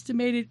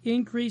estimated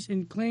increase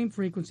in claim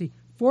frequency,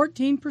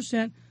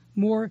 14%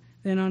 more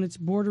than on its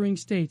bordering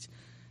states.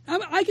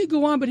 I could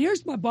go on, but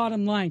here's my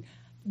bottom line.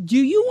 Do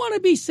you want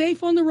to be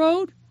safe on the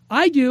road?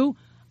 I do.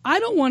 I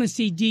don't want to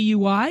see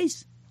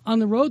DUIs on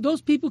the road.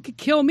 Those people could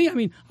kill me. I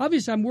mean,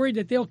 obviously I'm worried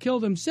that they'll kill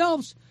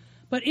themselves,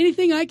 but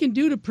anything I can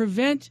do to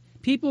prevent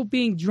people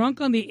being drunk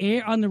on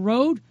the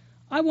road,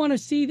 I want to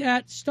see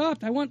that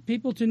stopped. I want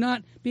people to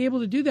not be able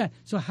to do that.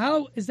 So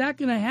how is that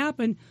going to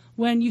happen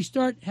when you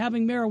start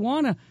having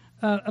marijuana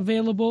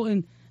available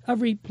in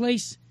every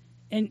place?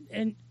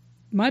 And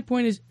my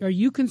point is, are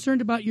you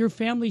concerned about your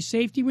family's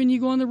safety when you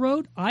go on the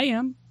road? I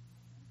am.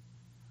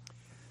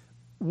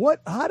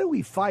 How do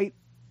we fight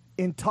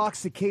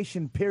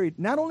intoxication, period?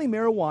 Not only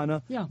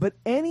marijuana, but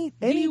any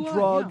DUI,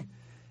 drug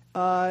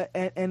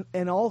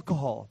and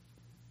alcohol.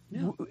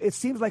 Yeah. It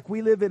seems like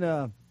we live in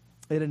a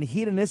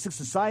hedonistic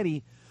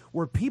society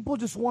where people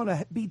just want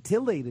to be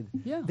titillated.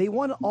 Yeah. They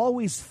want to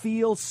always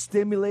feel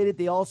stimulated.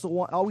 They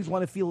also always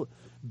want to feel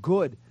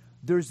good.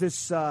 There's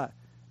this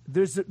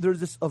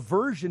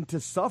aversion to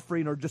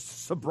suffering or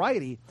just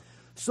sobriety.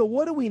 So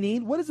what do we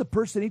need? What does a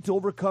person need to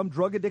overcome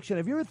drug addiction?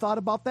 Have you ever thought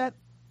about that?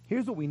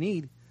 Here's what we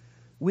need.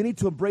 We need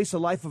to embrace a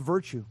life of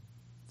virtue.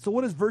 So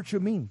what does virtue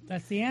mean?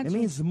 That's the answer. It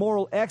means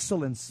moral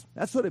excellence.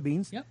 That's what it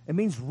means. Yep. It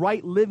means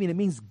right living. It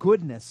means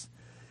goodness.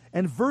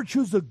 And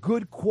virtue is a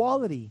good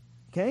quality,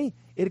 okay?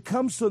 It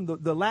comes from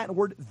the Latin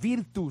word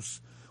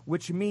virtus,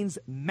 which means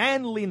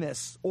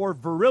manliness or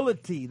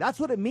virility. That's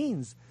what it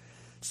means.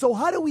 So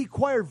how do we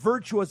acquire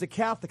virtue as a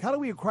Catholic? How do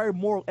we acquire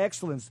moral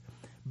excellence?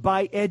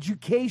 By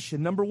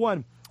education. Number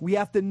one, we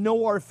have to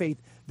know our faith.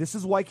 This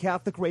is why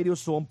Catholic radio is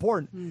so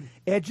important.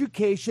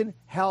 Education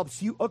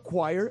helps you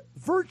acquire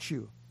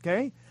virtue,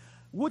 okay?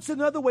 What's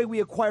another way we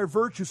acquire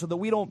virtue so that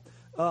we don't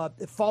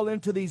fall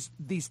into these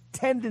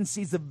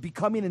tendencies of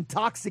becoming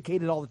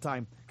intoxicated all the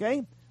time,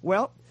 okay?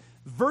 Well,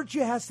 virtue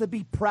has to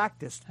be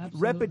practiced,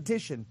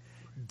 repetition,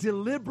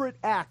 deliberate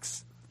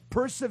acts,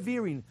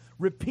 persevering,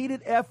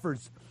 repeated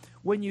efforts.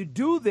 When you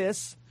do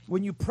this,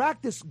 when you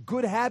practice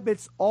good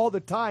habits all the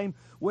time,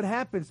 what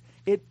happens?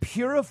 It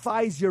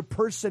purifies your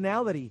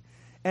personality,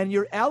 and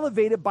you're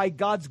elevated by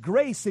God's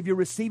grace if you're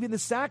receiving the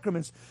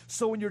sacraments.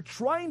 So when you're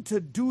trying to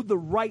do the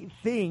right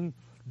thing,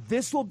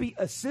 this will be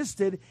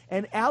assisted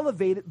and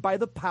elevated by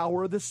the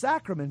power of the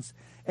sacraments.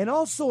 And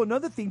also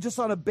another thing, just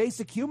on a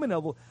basic human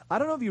level, I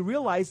don't know if you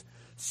realize,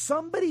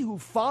 somebody who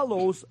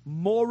follows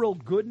moral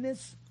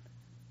goodness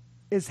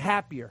is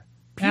happier.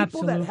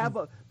 People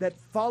that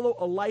follow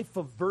a life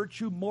of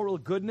virtue, moral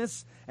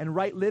goodness, and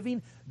right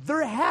living,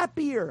 they're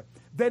happier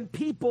than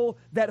people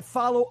that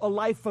follow a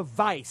life of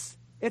vice.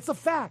 It's a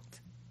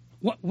fact.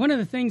 one of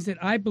the things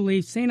that I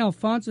believe St.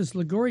 Alphonsus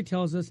Liguori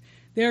tells us,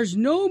 there's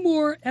no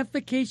more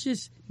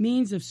efficacious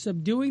means of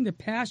subduing the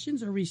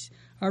passions or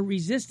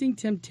resisting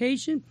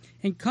temptation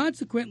and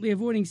consequently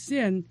avoiding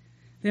sin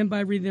than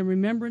by the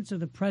remembrance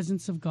of the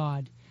presence of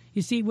God.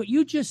 You see, what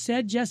you just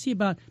said, Jesse,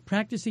 about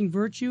practicing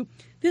virtue,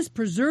 this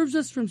preserves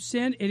us from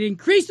sin. It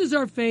increases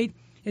our faith.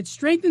 It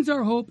strengthens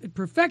our hope. It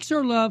perfects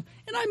our love.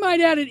 And I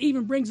might add, it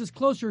even brings us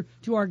closer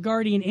to our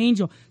guardian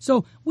angel.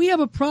 So we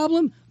have a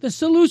problem. The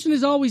solution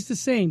is always the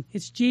same.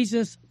 It's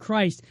Jesus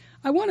Christ.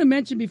 I want to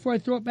mention before I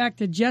throw it back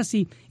to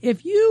Jesse,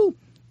 if you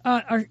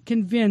are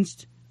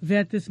convinced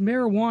that this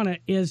marijuana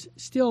is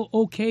still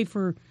okay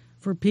for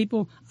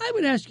people, I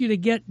would ask you to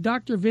get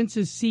Dr.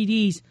 Vince's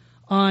CDs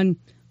on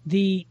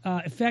the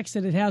effects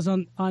that it has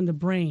on the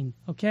brain,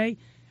 okay?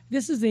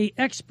 This is an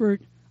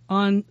expert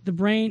on the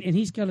brain, and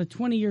he's got a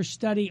 20-year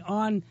study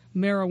on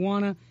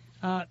marijuana.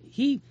 I'll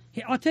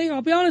tell you,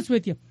 I'll be honest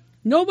with you,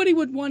 nobody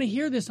would want to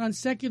hear this on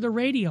secular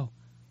radio.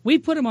 We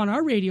put them on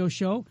our radio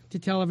show to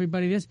tell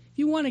everybody this. If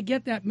you want to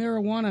get that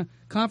marijuana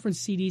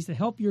conference CDs to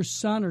help your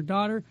son or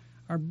daughter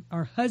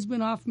or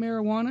husband off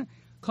marijuana,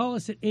 call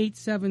us at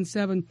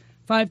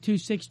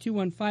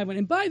 877-526-2151.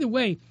 And by the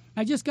way,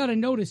 I just got a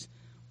notice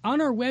on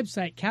our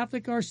website,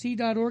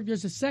 CatholicRC.org,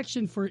 there's a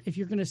section for if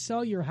you're going to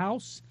sell your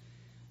house.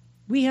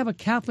 We have a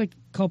Catholic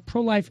called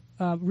Pro-Life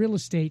Real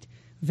Estate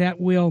that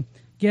will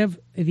give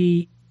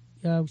the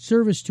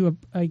service to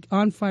a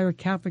on-fire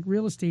Catholic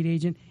real estate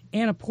agent,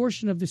 and a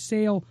portion of the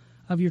sale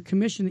of your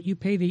commission that you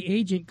pay the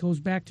agent goes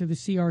back to the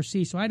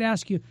CRC. So I'd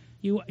ask you're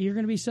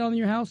going to be selling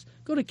your house,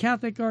 go to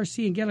Catholic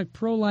RC and get a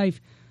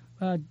pro-life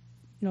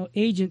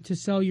agent to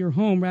sell your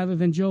home rather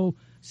than Joe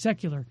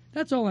Secular.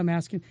 That's all I'm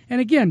asking. And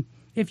again,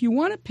 if you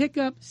want to pick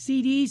up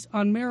CDs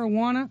on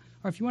marijuana,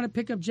 or if you want to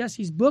pick up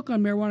Jesse's book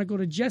on marijuana, go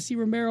to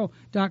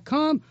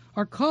jesseromero.com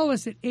or call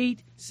us at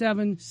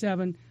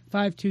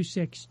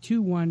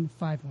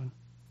 877-526-2151.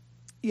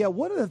 Yeah,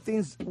 one of the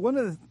things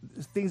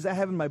I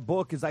have in my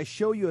book is I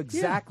show you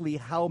exactly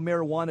how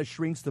marijuana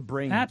shrinks the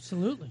brain.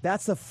 Absolutely.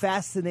 That's a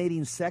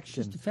fascinating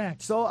section. Just a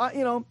fact. So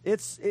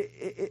if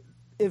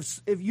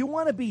you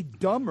want to be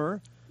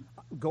dumber,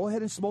 go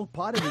ahead and smoke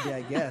pot every day,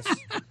 I guess.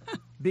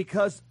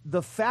 Because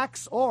the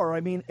facts are,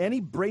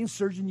 any brain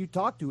surgeon you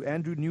talk to,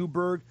 Andrew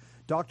Newberg,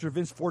 Dr.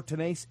 Vince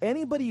Fortunace,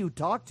 anybody you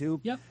talk to,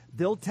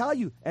 they'll tell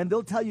you, and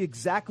they'll tell you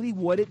exactly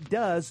what it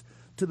does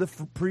to the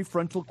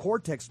prefrontal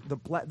cortex,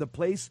 the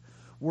place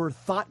where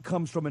thought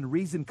comes from and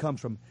reason comes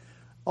from.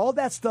 All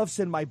that stuff's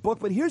in my book.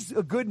 But here's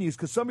the good news,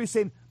 because somebody's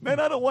saying, man,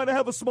 I don't want to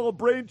have a small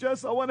brain,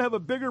 Jess. I want to have a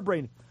bigger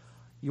brain.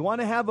 You want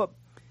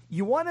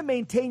to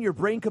maintain your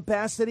brain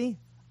capacity?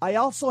 I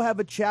also have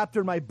a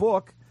chapter in my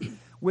book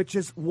which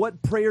is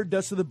what prayer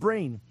does to the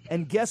brain.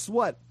 And guess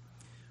what?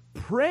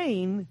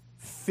 Praying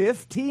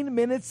 15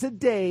 minutes a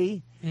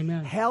day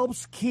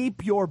helps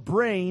keep your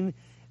brain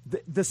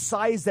the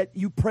size that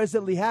you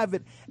presently have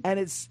it, and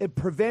it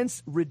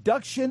prevents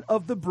reduction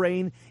of the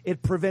brain.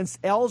 It prevents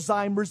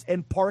Alzheimer's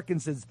and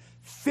Parkinson's.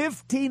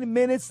 15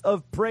 minutes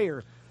of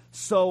prayer.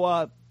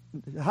 So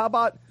how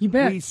about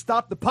we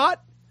stop the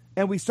pot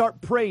and we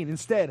start praying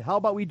instead? How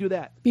about we do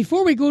that?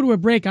 Before we go to a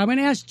break, I'm going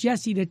to ask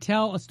Jesse to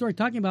tell a story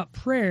talking about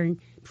praying.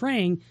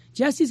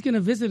 Jesse's going to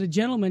visit a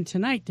gentleman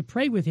tonight to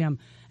pray with him,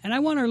 and I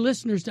want our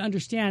listeners to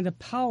understand the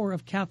power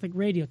of Catholic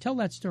radio. Tell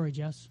that story,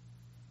 Jess.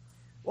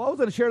 Well, I was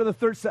going to share it in the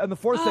fourth segment.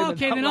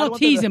 Okay, then I'll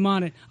tease him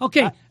on it.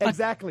 Okay.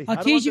 Exactly.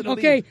 I'll tease you.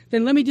 Okay,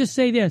 then let me just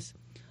say this.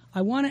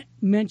 I want to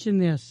mention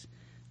this.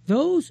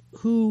 Those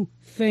who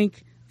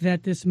think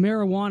that this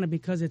marijuana,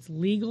 because it's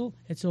legal,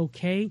 it's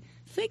okay,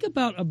 think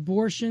about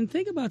abortion,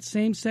 think about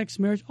same-sex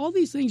marriage. All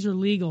these things are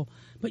legal.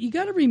 But you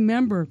got to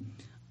remember,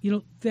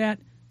 that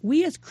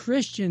we as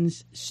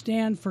Christians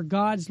stand for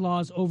God's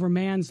laws over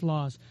man's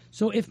laws.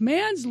 So if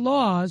man's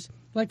laws,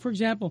 like, for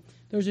example,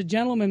 there's a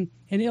gentleman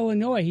in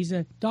Illinois. He's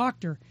a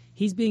doctor.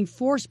 He's being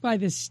forced by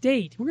the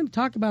state. We're going to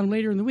talk about him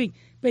later in the week.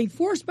 Being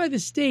forced by the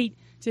state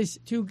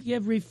to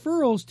give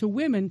referrals to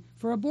women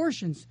for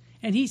abortions.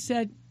 And he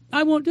said,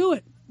 I won't do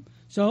it.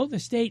 So the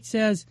state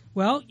says,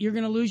 well, you're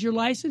going to lose your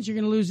license. You're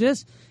going to lose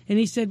this. And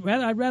he said,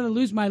 well, I'd rather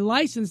lose my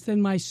license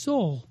than my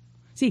soul.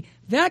 See,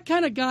 that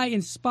kind of guy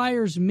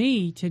inspires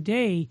me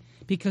today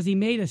because he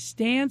made a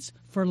stance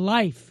for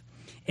life.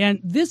 And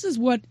this is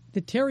what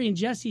the Terry and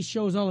Jesse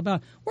show is all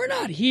about. We're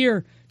not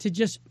here to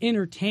just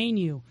entertain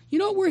you. You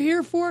know what we're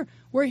here for?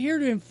 We're here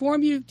to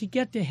inform you to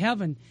get to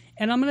heaven.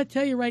 And I'm going to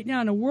tell you right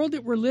now, in a world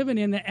that we're living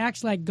in that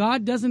acts like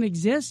God doesn't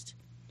exist,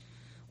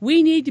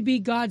 we need to be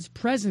God's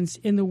presence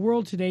in the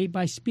world today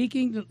by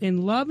speaking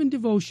in love and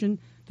devotion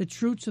the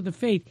truths of the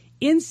faith,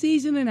 in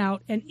season and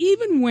out, and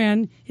even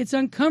when it's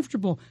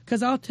uncomfortable.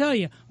 Because I'll tell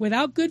you,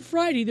 without Good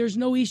Friday, there's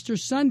no Easter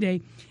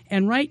Sunday.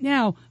 And right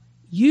now,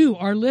 you,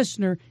 our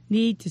listener,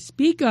 need to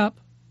speak up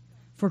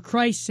for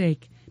Christ's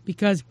sake.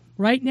 Because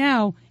right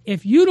now,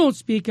 if you don't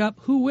speak up,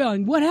 who will?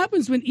 And what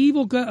happens when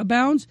evil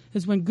abounds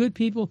is when good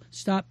people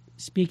stop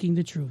speaking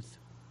the truth.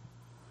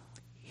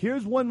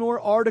 Here's one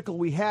more article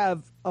we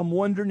have. I'm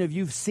wondering if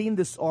you've seen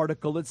this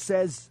article. It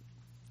says,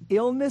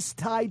 illness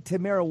tied to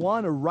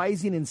marijuana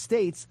rising in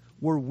states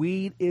where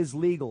weed is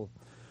legal.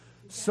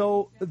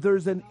 So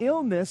there's an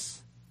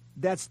illness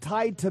that's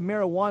tied to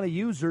marijuana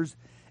users,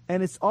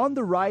 and it's on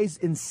the rise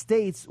in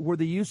states where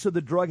the use of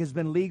the drug has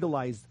been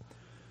legalized.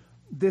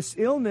 This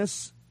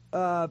illness,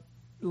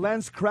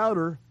 Lance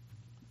Crowder,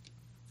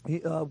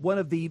 one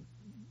of the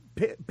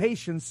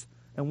patients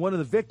and one of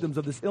the victims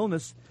of this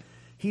illness,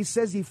 he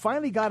says he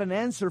finally got an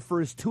answer for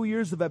his 2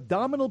 years of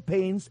abdominal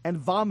pains and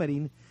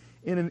vomiting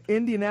in an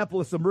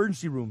Indianapolis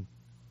emergency room.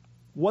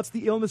 What's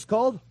the illness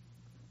called?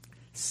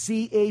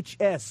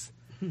 CHS,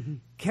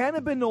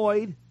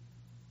 cannabinoid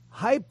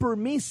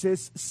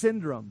hyperemesis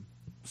syndrome.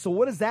 So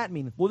what does that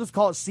mean? We'll just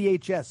call it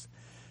CHS.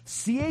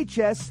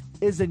 CHS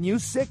is a new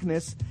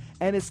sickness,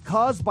 and it's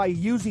caused by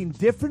using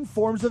different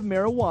forms of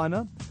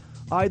marijuana,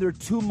 either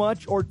too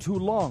much or too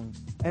long.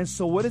 And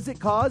so what does it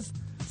cause?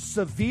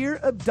 Severe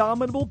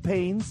abdominal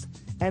pains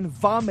and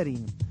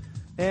vomiting.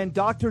 And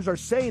doctors are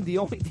saying the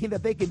only thing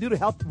that they can do to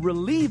help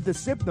relieve the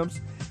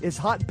symptoms is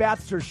hot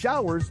baths or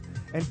showers.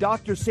 And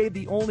doctors say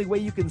the only way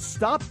you can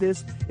stop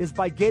this is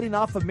by getting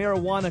off of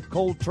marijuana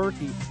cold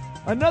turkey.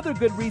 Another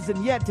good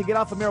reason yet to get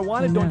off of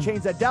marijuana. Amen. Don't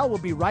change that dial. We'll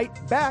be right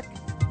back.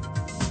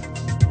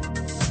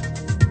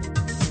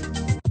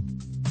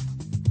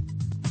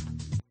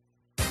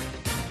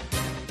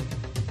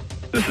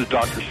 This is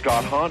Dr.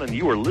 Scott Hahn, and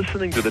you are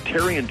listening to the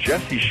Terry and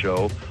Jesse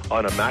Show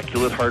on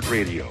Immaculate Heart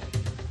Radio.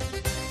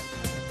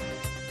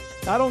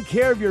 I don't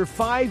care if you're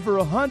 5 or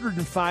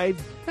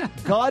 105.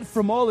 God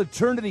from all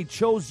eternity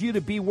chose you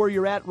to be where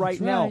you're at right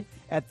now,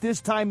 at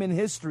this time in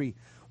history.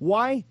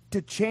 Why?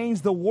 To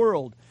change the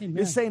world. Amen.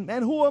 You're saying,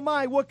 man, who am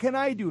I? What can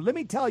I do? Let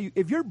me tell you,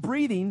 if you're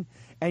breathing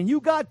and you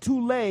got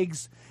 2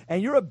 legs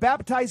and you're a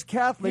baptized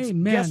Catholic,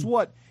 Amen. guess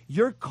what?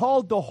 You're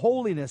called to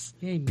holiness,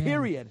 Amen.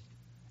 period.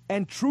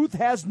 And truth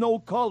has no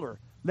color.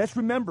 Let's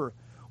remember,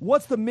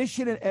 what's the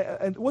mission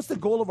and what's the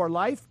goal of our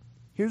life?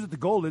 Here's what the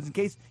goal is, in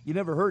case you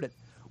never heard it.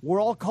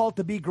 We're all called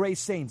to be grace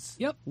saints.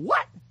 Yep.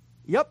 What?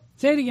 Yep.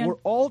 Say it again. We're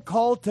all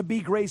called to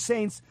be grace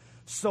saints.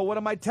 So what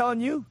am I telling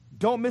you?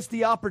 Don't miss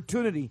the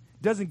opportunity.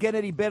 Doesn't get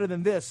any better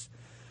than this.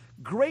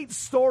 Great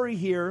story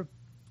here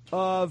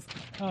of...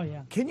 Oh,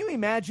 yeah. Can you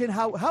imagine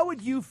how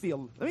would you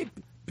feel? Let me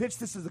pitch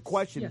this as a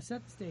question. Yeah,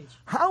 set the stage.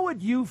 How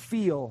would you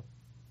feel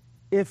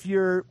if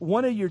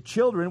one of your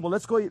children, well,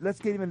 let's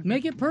get even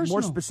Make it personal.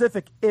 more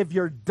specific, if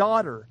your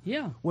daughter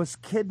Yeah. was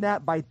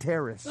kidnapped by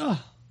terrorists? Ugh.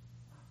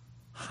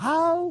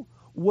 How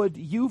would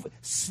you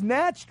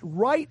snatched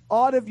right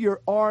out of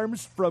your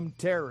arms from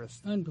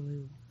terrorists?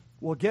 Unbelievable.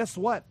 Well, guess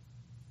what?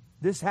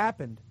 This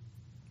happened.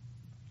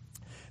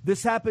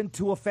 This happened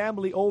to a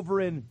family over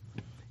in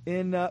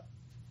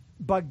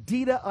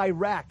Baghdad,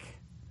 Iraq.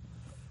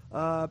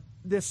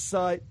 This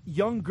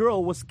young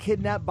girl was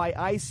kidnapped by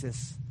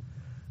ISIS.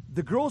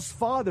 The girl's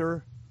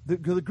father, the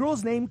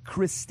girl's name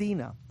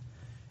Christina,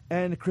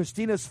 and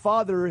Christina's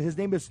father, his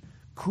name is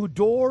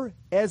Kudor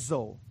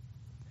Ezo.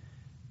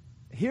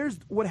 Here's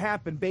what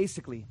happened,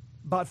 basically.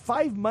 About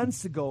 5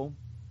 months ago,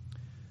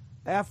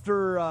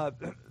 after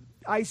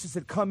ISIS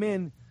had come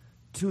in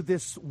to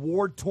this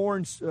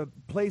war-torn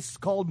place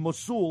called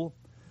Mosul,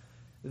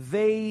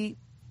 they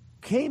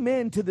came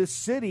into this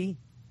city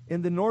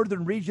in the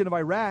northern region of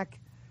Iraq,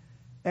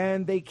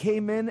 and they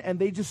came in and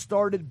they just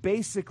started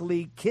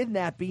basically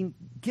kidnapping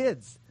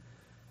kids.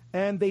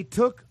 And they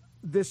took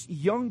this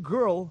young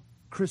girl,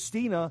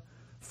 Christina,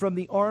 from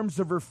the arms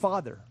of her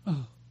father.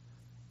 Oh.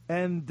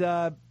 And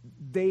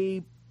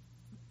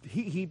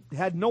he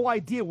had no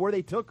idea where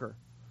they took her.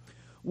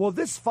 Well,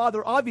 this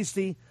father,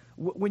 obviously,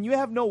 when you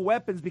have no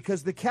weapons,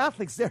 because the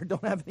Catholics there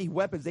don't have any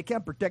weapons, they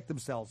can't protect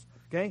themselves,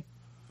 okay?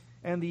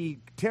 And the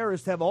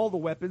terrorists have all the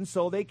weapons,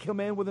 so they come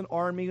in with an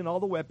army and all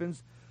the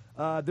weapons.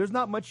 There's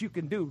not much you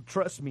can do,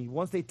 trust me.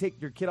 Once they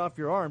take your kid off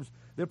your arms,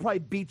 they'll probably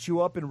beat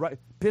you up and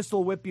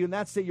pistol whip you, and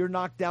that's it, you're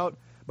knocked out.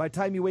 By the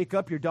time you wake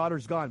up, your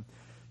daughter's gone.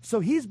 So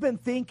he's been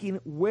thinking,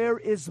 where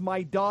is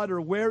my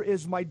daughter? Where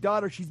is my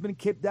daughter? She's been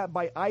kidnapped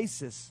by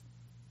ISIS.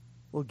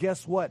 Well,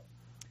 guess what?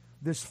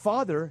 This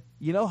father,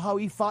 you know how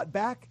he fought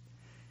back?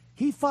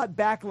 He fought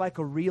back like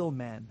a real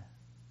man.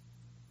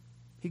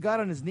 He got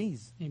on his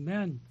knees.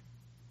 Amen.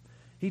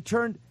 He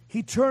turned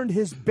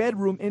his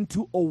bedroom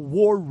into a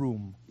war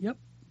room. Yep.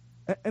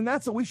 And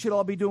that's what we should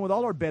all be doing with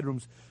all our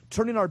bedrooms,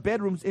 turning our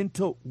bedrooms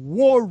into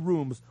war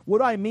rooms. What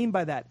do I mean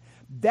by that?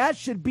 That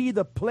should be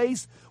the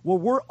place where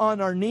we're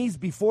on our knees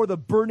before the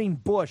burning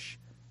bush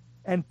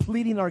and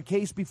pleading our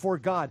case before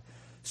God.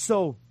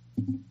 So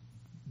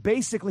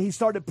basically, he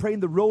started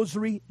praying the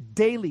rosary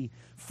daily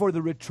for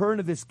the return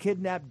of his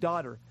kidnapped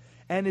daughter.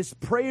 And his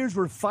prayers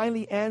were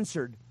finally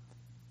answered.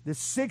 The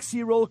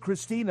 6-year-old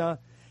Christina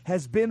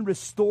has been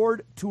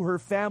restored to her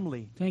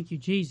family. Thank you,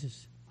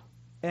 Jesus.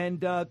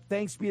 And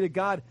thanks be to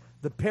God,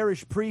 the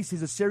parish priest,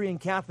 he's a Syrian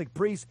Catholic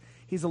priest.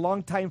 He's a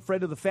longtime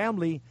friend of the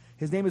family.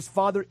 His name is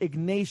Father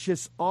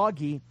Ignatius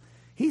Augie.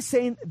 He's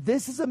saying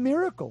this is a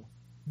miracle.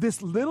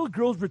 this little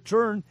girl's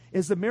return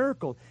is a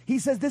miracle. He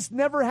says this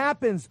never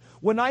happens.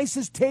 When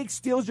ISIS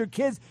steals your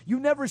kids, you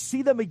never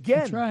see them again.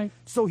 That's right.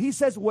 So he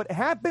says what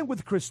happened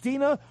with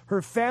Christina,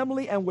 her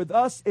family, and with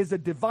us is a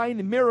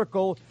divine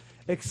miracle,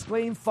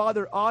 exclaimed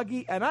Father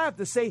Augie. And I have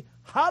to say,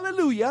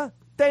 hallelujah.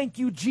 Thank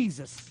you,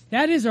 Jesus.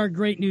 That is our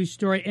great news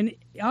story. And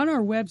on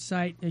our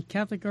website at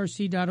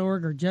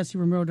CatholicRC.org or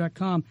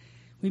JesseRomero.com,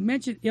 we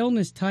mentioned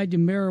illness tied to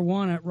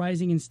marijuana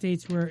rising in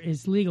states where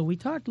it's legal. We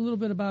talked a little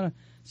bit about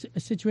a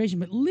situation,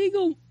 but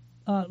legal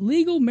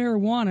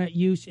marijuana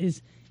use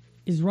is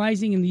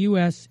rising in the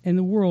U.S. and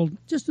the world,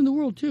 just in the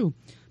world too,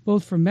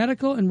 both for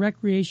medical and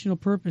recreational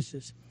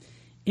purposes.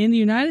 In the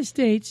United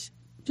States,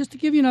 just to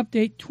give you an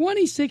update,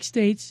 26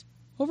 states,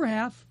 over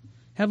half,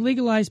 have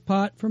legalized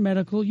pot for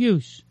medical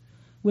use,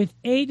 with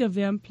 8 of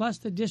them, plus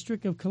the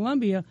District of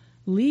Columbia,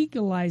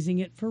 legalizing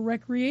it for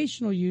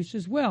recreational use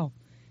as well.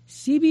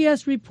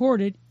 CBS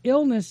reported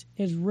illness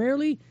is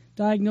rarely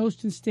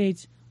diagnosed in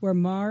states where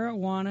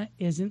marijuana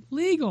isn't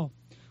legal,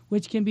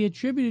 which can be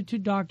attributed to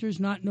doctors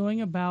not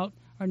knowing about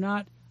or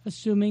not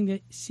assuming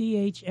that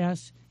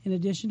CHS, in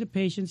addition to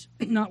patients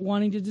not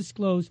wanting to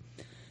disclose,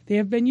 they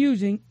have been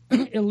using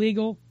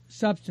illegal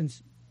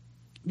substance.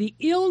 The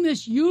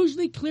illness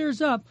usually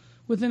clears up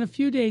within a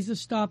few days of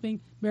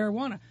stopping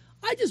marijuana.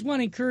 I just want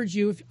to encourage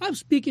you, if I'm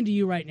speaking to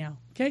you right now,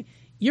 okay?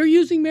 You're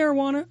using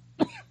marijuana.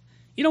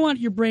 You don't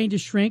want your brain to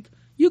shrink.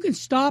 You can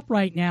stop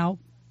right now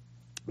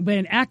by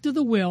an act of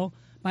the will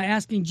by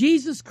asking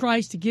Jesus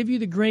Christ to give you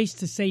the grace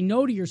to say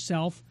no to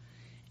yourself.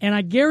 And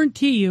I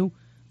guarantee you,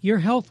 your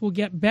health will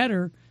get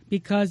better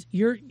because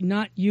you're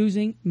not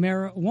using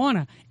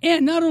marijuana.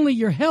 And not only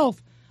your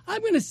health,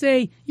 I'm going to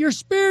say your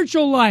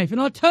spiritual life.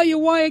 And I'll tell you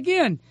why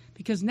again.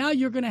 Because now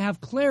you're going to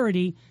have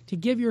clarity to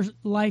give your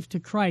life to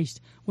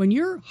Christ. When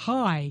you're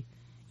high,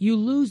 you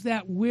lose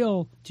that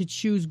will to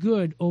choose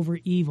good over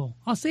evil.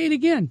 I'll say it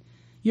again.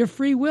 Your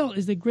free will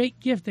is the great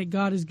gift that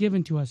God has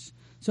given to us.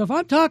 So if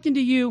I'm talking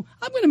to you,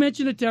 I'm going to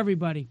mention it to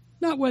everybody.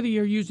 Not whether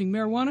you're using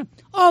marijuana.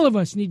 All of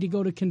us need to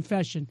go to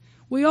confession.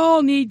 We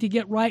all need to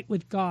get right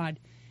with God.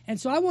 And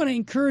so I want to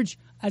encourage,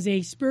 as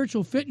a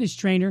spiritual fitness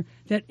trainer,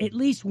 that at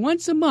least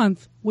once a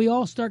month, we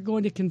all start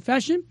going to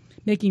confession,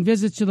 making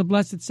visits to the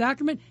Blessed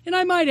Sacrament, and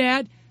I might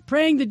add,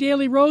 praying the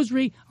daily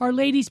rosary, Our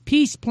Lady's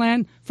Peace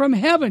Plan from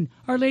heaven,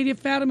 Our Lady of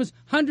Fatima's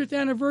 100th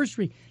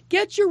anniversary.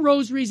 Get your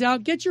rosaries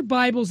out. Get your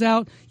Bibles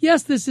out.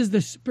 Yes, this is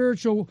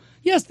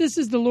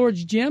the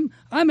Lord's gym.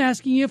 I'm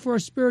asking you for a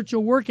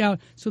spiritual workout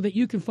so that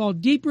you can fall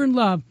deeper in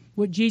love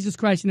with Jesus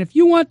Christ. And if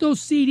you want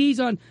those CDs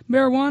on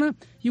marijuana,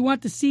 you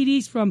want the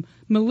CDs from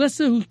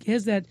Melissa, who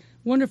has that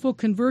wonderful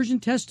conversion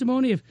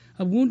testimony of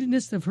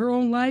woundedness of her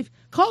own life,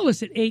 call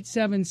us at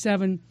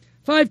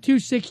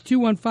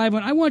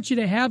 877-526-2151. I want you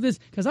to have this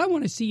because I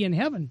want to see you in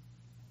heaven.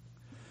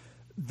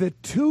 The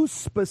 2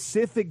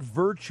 specific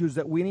virtues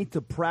that we need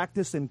to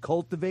practice and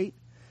cultivate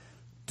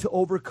to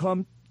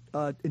overcome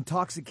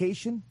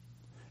intoxication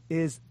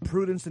is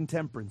prudence and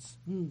temperance.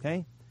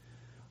 Okay?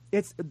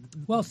 It's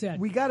well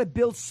said. We got to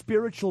build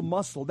spiritual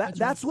muscle.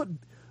 That's what,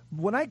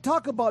 when I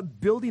talk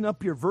about building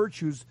up your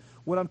virtues,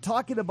 what I'm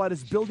talking about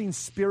is building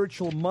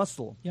spiritual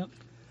muscle. Yep.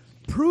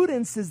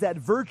 Prudence is that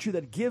virtue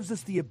that gives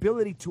us the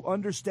ability to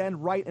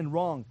understand right and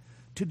wrong,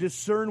 to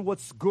discern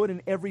what's good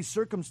in every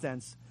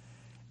circumstance.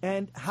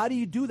 And how do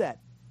you do that?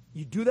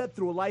 You do that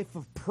through a life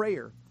of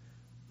prayer.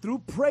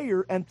 Through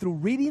prayer and through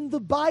reading the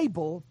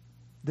Bible,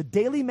 the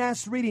daily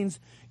Mass readings,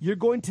 you're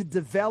going to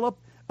develop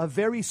a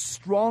very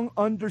strong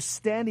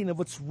understanding of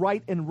what's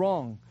right and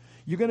wrong.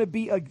 You're going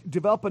to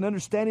develop an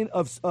understanding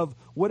of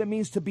what it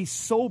means to be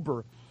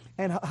sober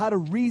and how to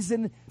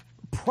reason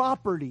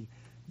properly.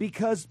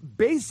 Because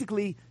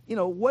basically,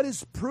 what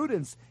is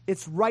prudence?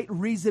 It's right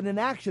reason in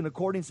action,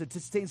 according to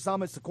St.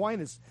 Thomas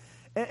Aquinas.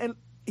 And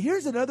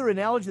here's another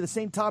analogy that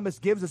St. Thomas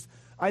gives us.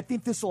 I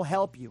think this will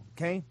help you,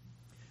 okay?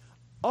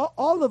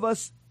 All of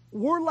us,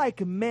 we're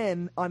like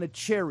men on a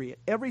chariot.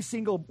 Every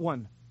single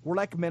one. We're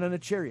like men on a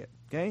chariot,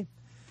 okay?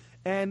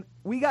 And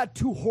we got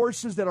 2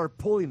 horses that are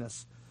pulling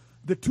us.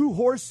 The 2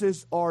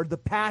 horses are the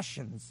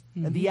passions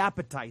and the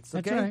appetites,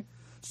 okay? That's right.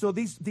 So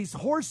these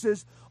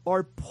horses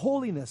are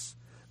pulling us.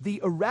 The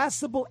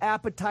irascible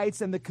appetites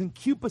and the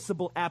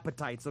concupiscible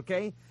appetites,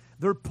 okay?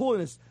 They're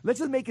pulling us. Let's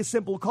just make it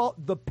simple. Call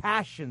it the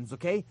passions,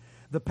 okay?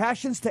 The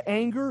passions to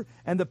anger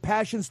and the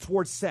passions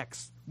towards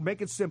sex.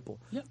 Make it simple.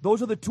 Yep.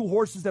 Those are the 2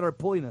 horses that are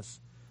pulling us.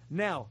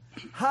 Now,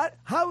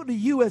 how do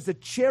you as a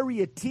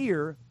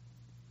charioteer,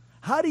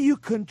 how do you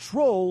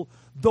control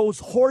those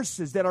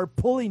horses that are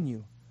pulling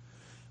you?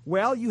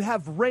 Well, you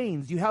have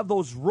reins. You have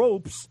those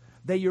ropes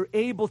that you're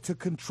able to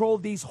control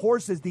these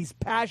horses, these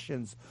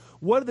passions.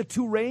 What are the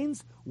 2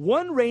 reins?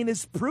 One rein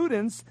is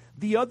prudence.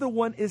 The other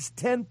one is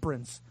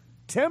temperance.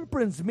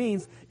 Temperance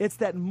means it's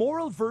that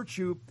moral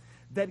virtue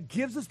that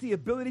gives us the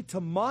ability to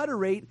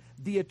moderate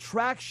the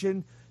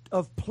attraction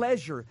of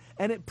pleasure.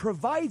 And it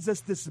provides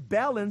us this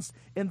balance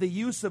in the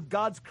use of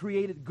God's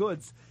created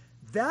goods.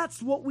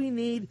 That's what we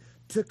need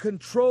to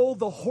control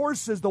the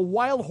horses, the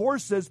wild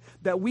horses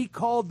that we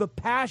call the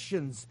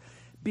passions.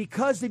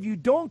 Because if you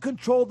don't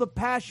control the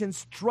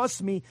passions,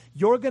 trust me,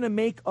 you're going to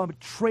make a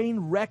train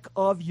wreck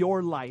of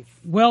your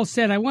life. Well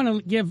said. I want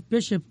to give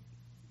Bishop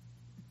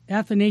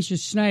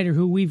Athanasius Schneider,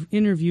 who we've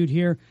interviewed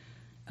here,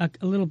 a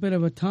little bit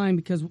of a time,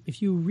 because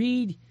if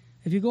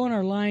you go on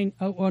our line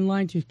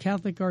online to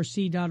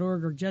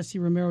catholicrc.org or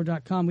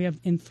jessieromero.com, we have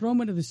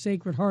Enthronement of the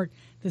Sacred Heart,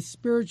 the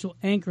spiritual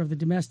anchor of the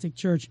domestic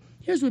church.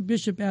 Here's what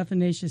Bishop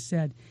Athanasius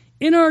said.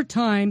 In our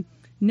time,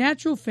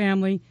 natural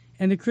family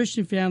and the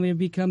Christian family have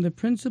become the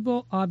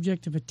principal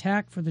object of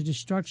attack for the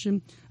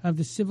destruction of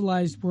the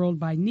civilized world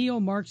by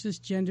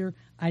neo-Marxist gender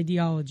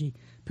ideology.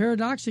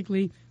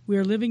 Paradoxically, we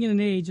are living in an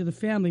age of the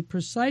family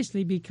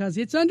precisely because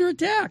it's under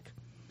attack.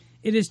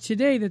 It is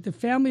today that the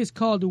family is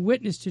called to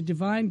witness to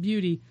divine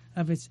beauty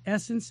of its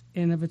essence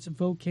and of its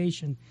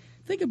vocation.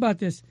 Think about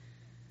this.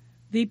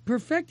 The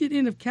perfected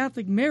end of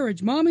Catholic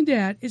marriage, mom and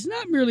dad, is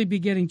not merely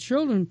begetting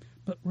children,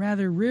 but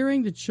rather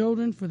rearing the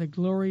children for the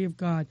glory of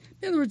God.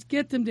 In other words,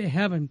 get them to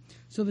heaven.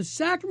 So the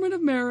sacrament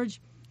of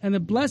marriage and the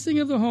blessing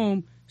of the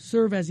home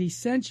serve as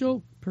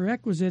essential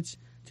prerequisites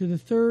to the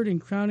third and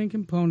crowning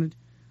component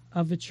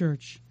of the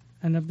church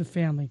and of the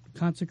family,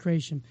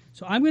 consecration.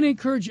 So I'm going to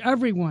encourage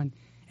everyone.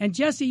 And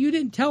Jesse, you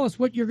didn't tell us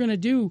what you're going to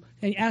do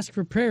and ask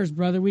for prayers,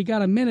 brother. We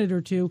got a minute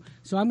or two,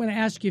 so I'm going to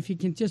ask you if you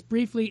can just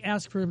briefly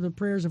ask for the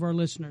prayers of our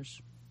listeners.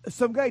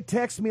 Some guy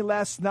texted me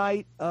last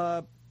night,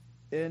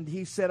 and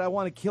he said, I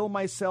want to kill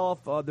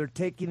myself. They're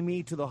taking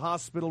me to the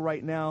hospital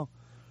right now.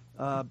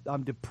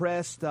 I'm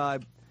depressed.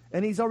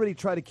 And he's already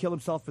tried to kill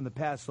himself in the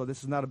past, so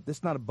this is not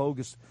a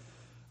bogus.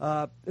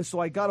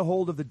 So I got a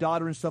hold of the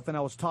daughter and stuff, and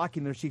I was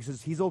talking to her. She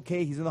says, he's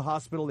okay. He's in the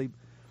hospital.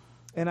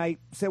 And I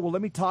said, well,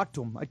 let me talk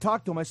to him. I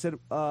talked to him. I said,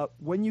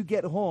 when you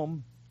get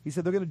home, he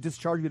said, they're going to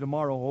discharge you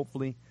tomorrow,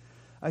 hopefully.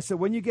 I said,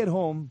 when you get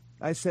home,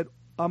 I said,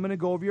 I'm going to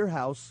go over your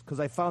house,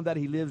 because I found that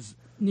he lives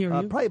near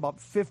you, probably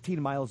about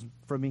 15 miles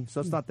from me,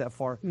 so it's not that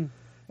far.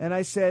 And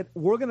I said,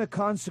 we're going to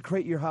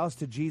consecrate your house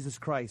to Jesus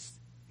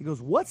Christ. He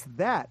goes, what's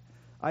that?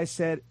 I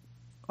said,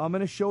 I'm going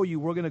to show you.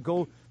 We're going to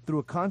go through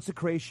a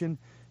consecration,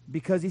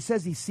 because he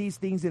says he sees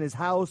things in his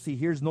house. He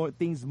hears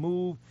things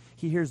move.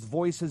 He hears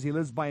voices. He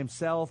lives by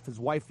himself. His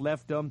wife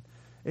left him.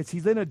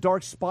 He's in a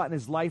dark spot in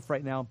his life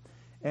right now.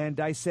 And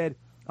I said,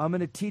 I'm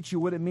going to teach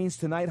you what it means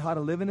tonight, how to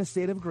live in a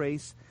state of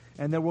grace,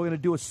 and then we're going to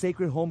do a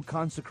sacred home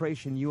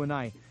consecration, you and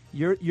I.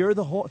 You're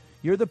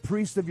the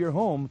priest of your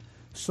home,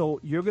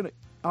 so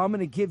I'm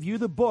going to give you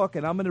the book,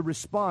 and I'm going to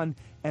respond,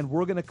 and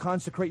we're going to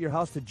consecrate your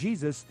house to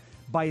Jesus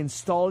by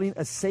installing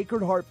a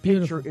Sacred Heart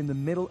picture in the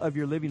middle of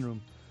your living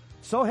room.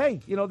 So, hey,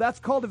 that's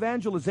called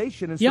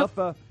evangelization and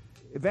stuff.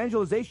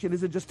 Evangelization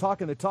isn't just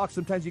talking the talk.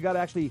 Sometimes you got to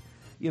actually,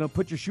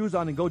 put your shoes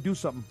on and go do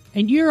something.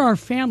 And you're our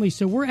family,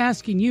 so we're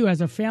asking you as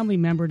a family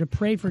member to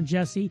pray for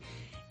Jesse.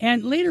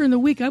 And later in the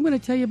week, I'm going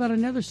to tell you about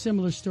another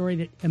similar story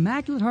that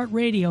Immaculate Heart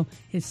Radio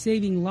is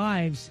saving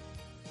lives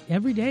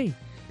every day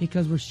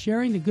because we're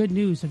sharing the good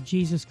news of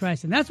Jesus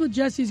Christ. And that's what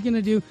Jesse's going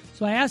to do.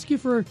 So I ask you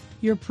for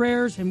your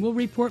prayers, and we'll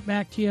report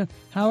back to you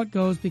how it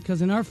goes,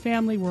 because in our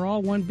family, we're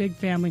all one big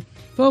family.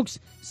 Folks,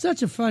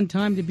 such a fun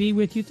time to be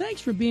with you. Thanks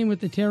for being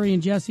with the Terry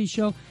and Jesse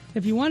Show.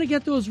 If you want to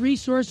get those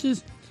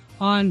resources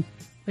on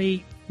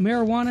the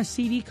Marijuana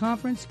CD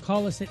Conference,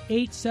 call us at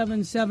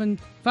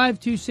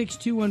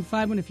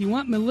 877-526-2151. If you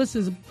want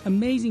Melissa's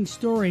amazing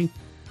story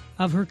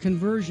of her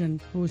conversion,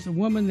 who was a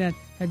woman that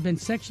had been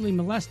sexually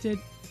molested,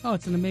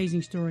 it's an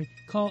amazing story.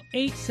 Call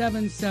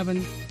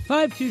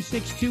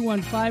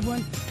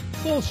 877-526-2151.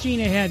 Full sheen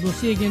ahead. We'll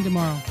see you again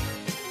tomorrow.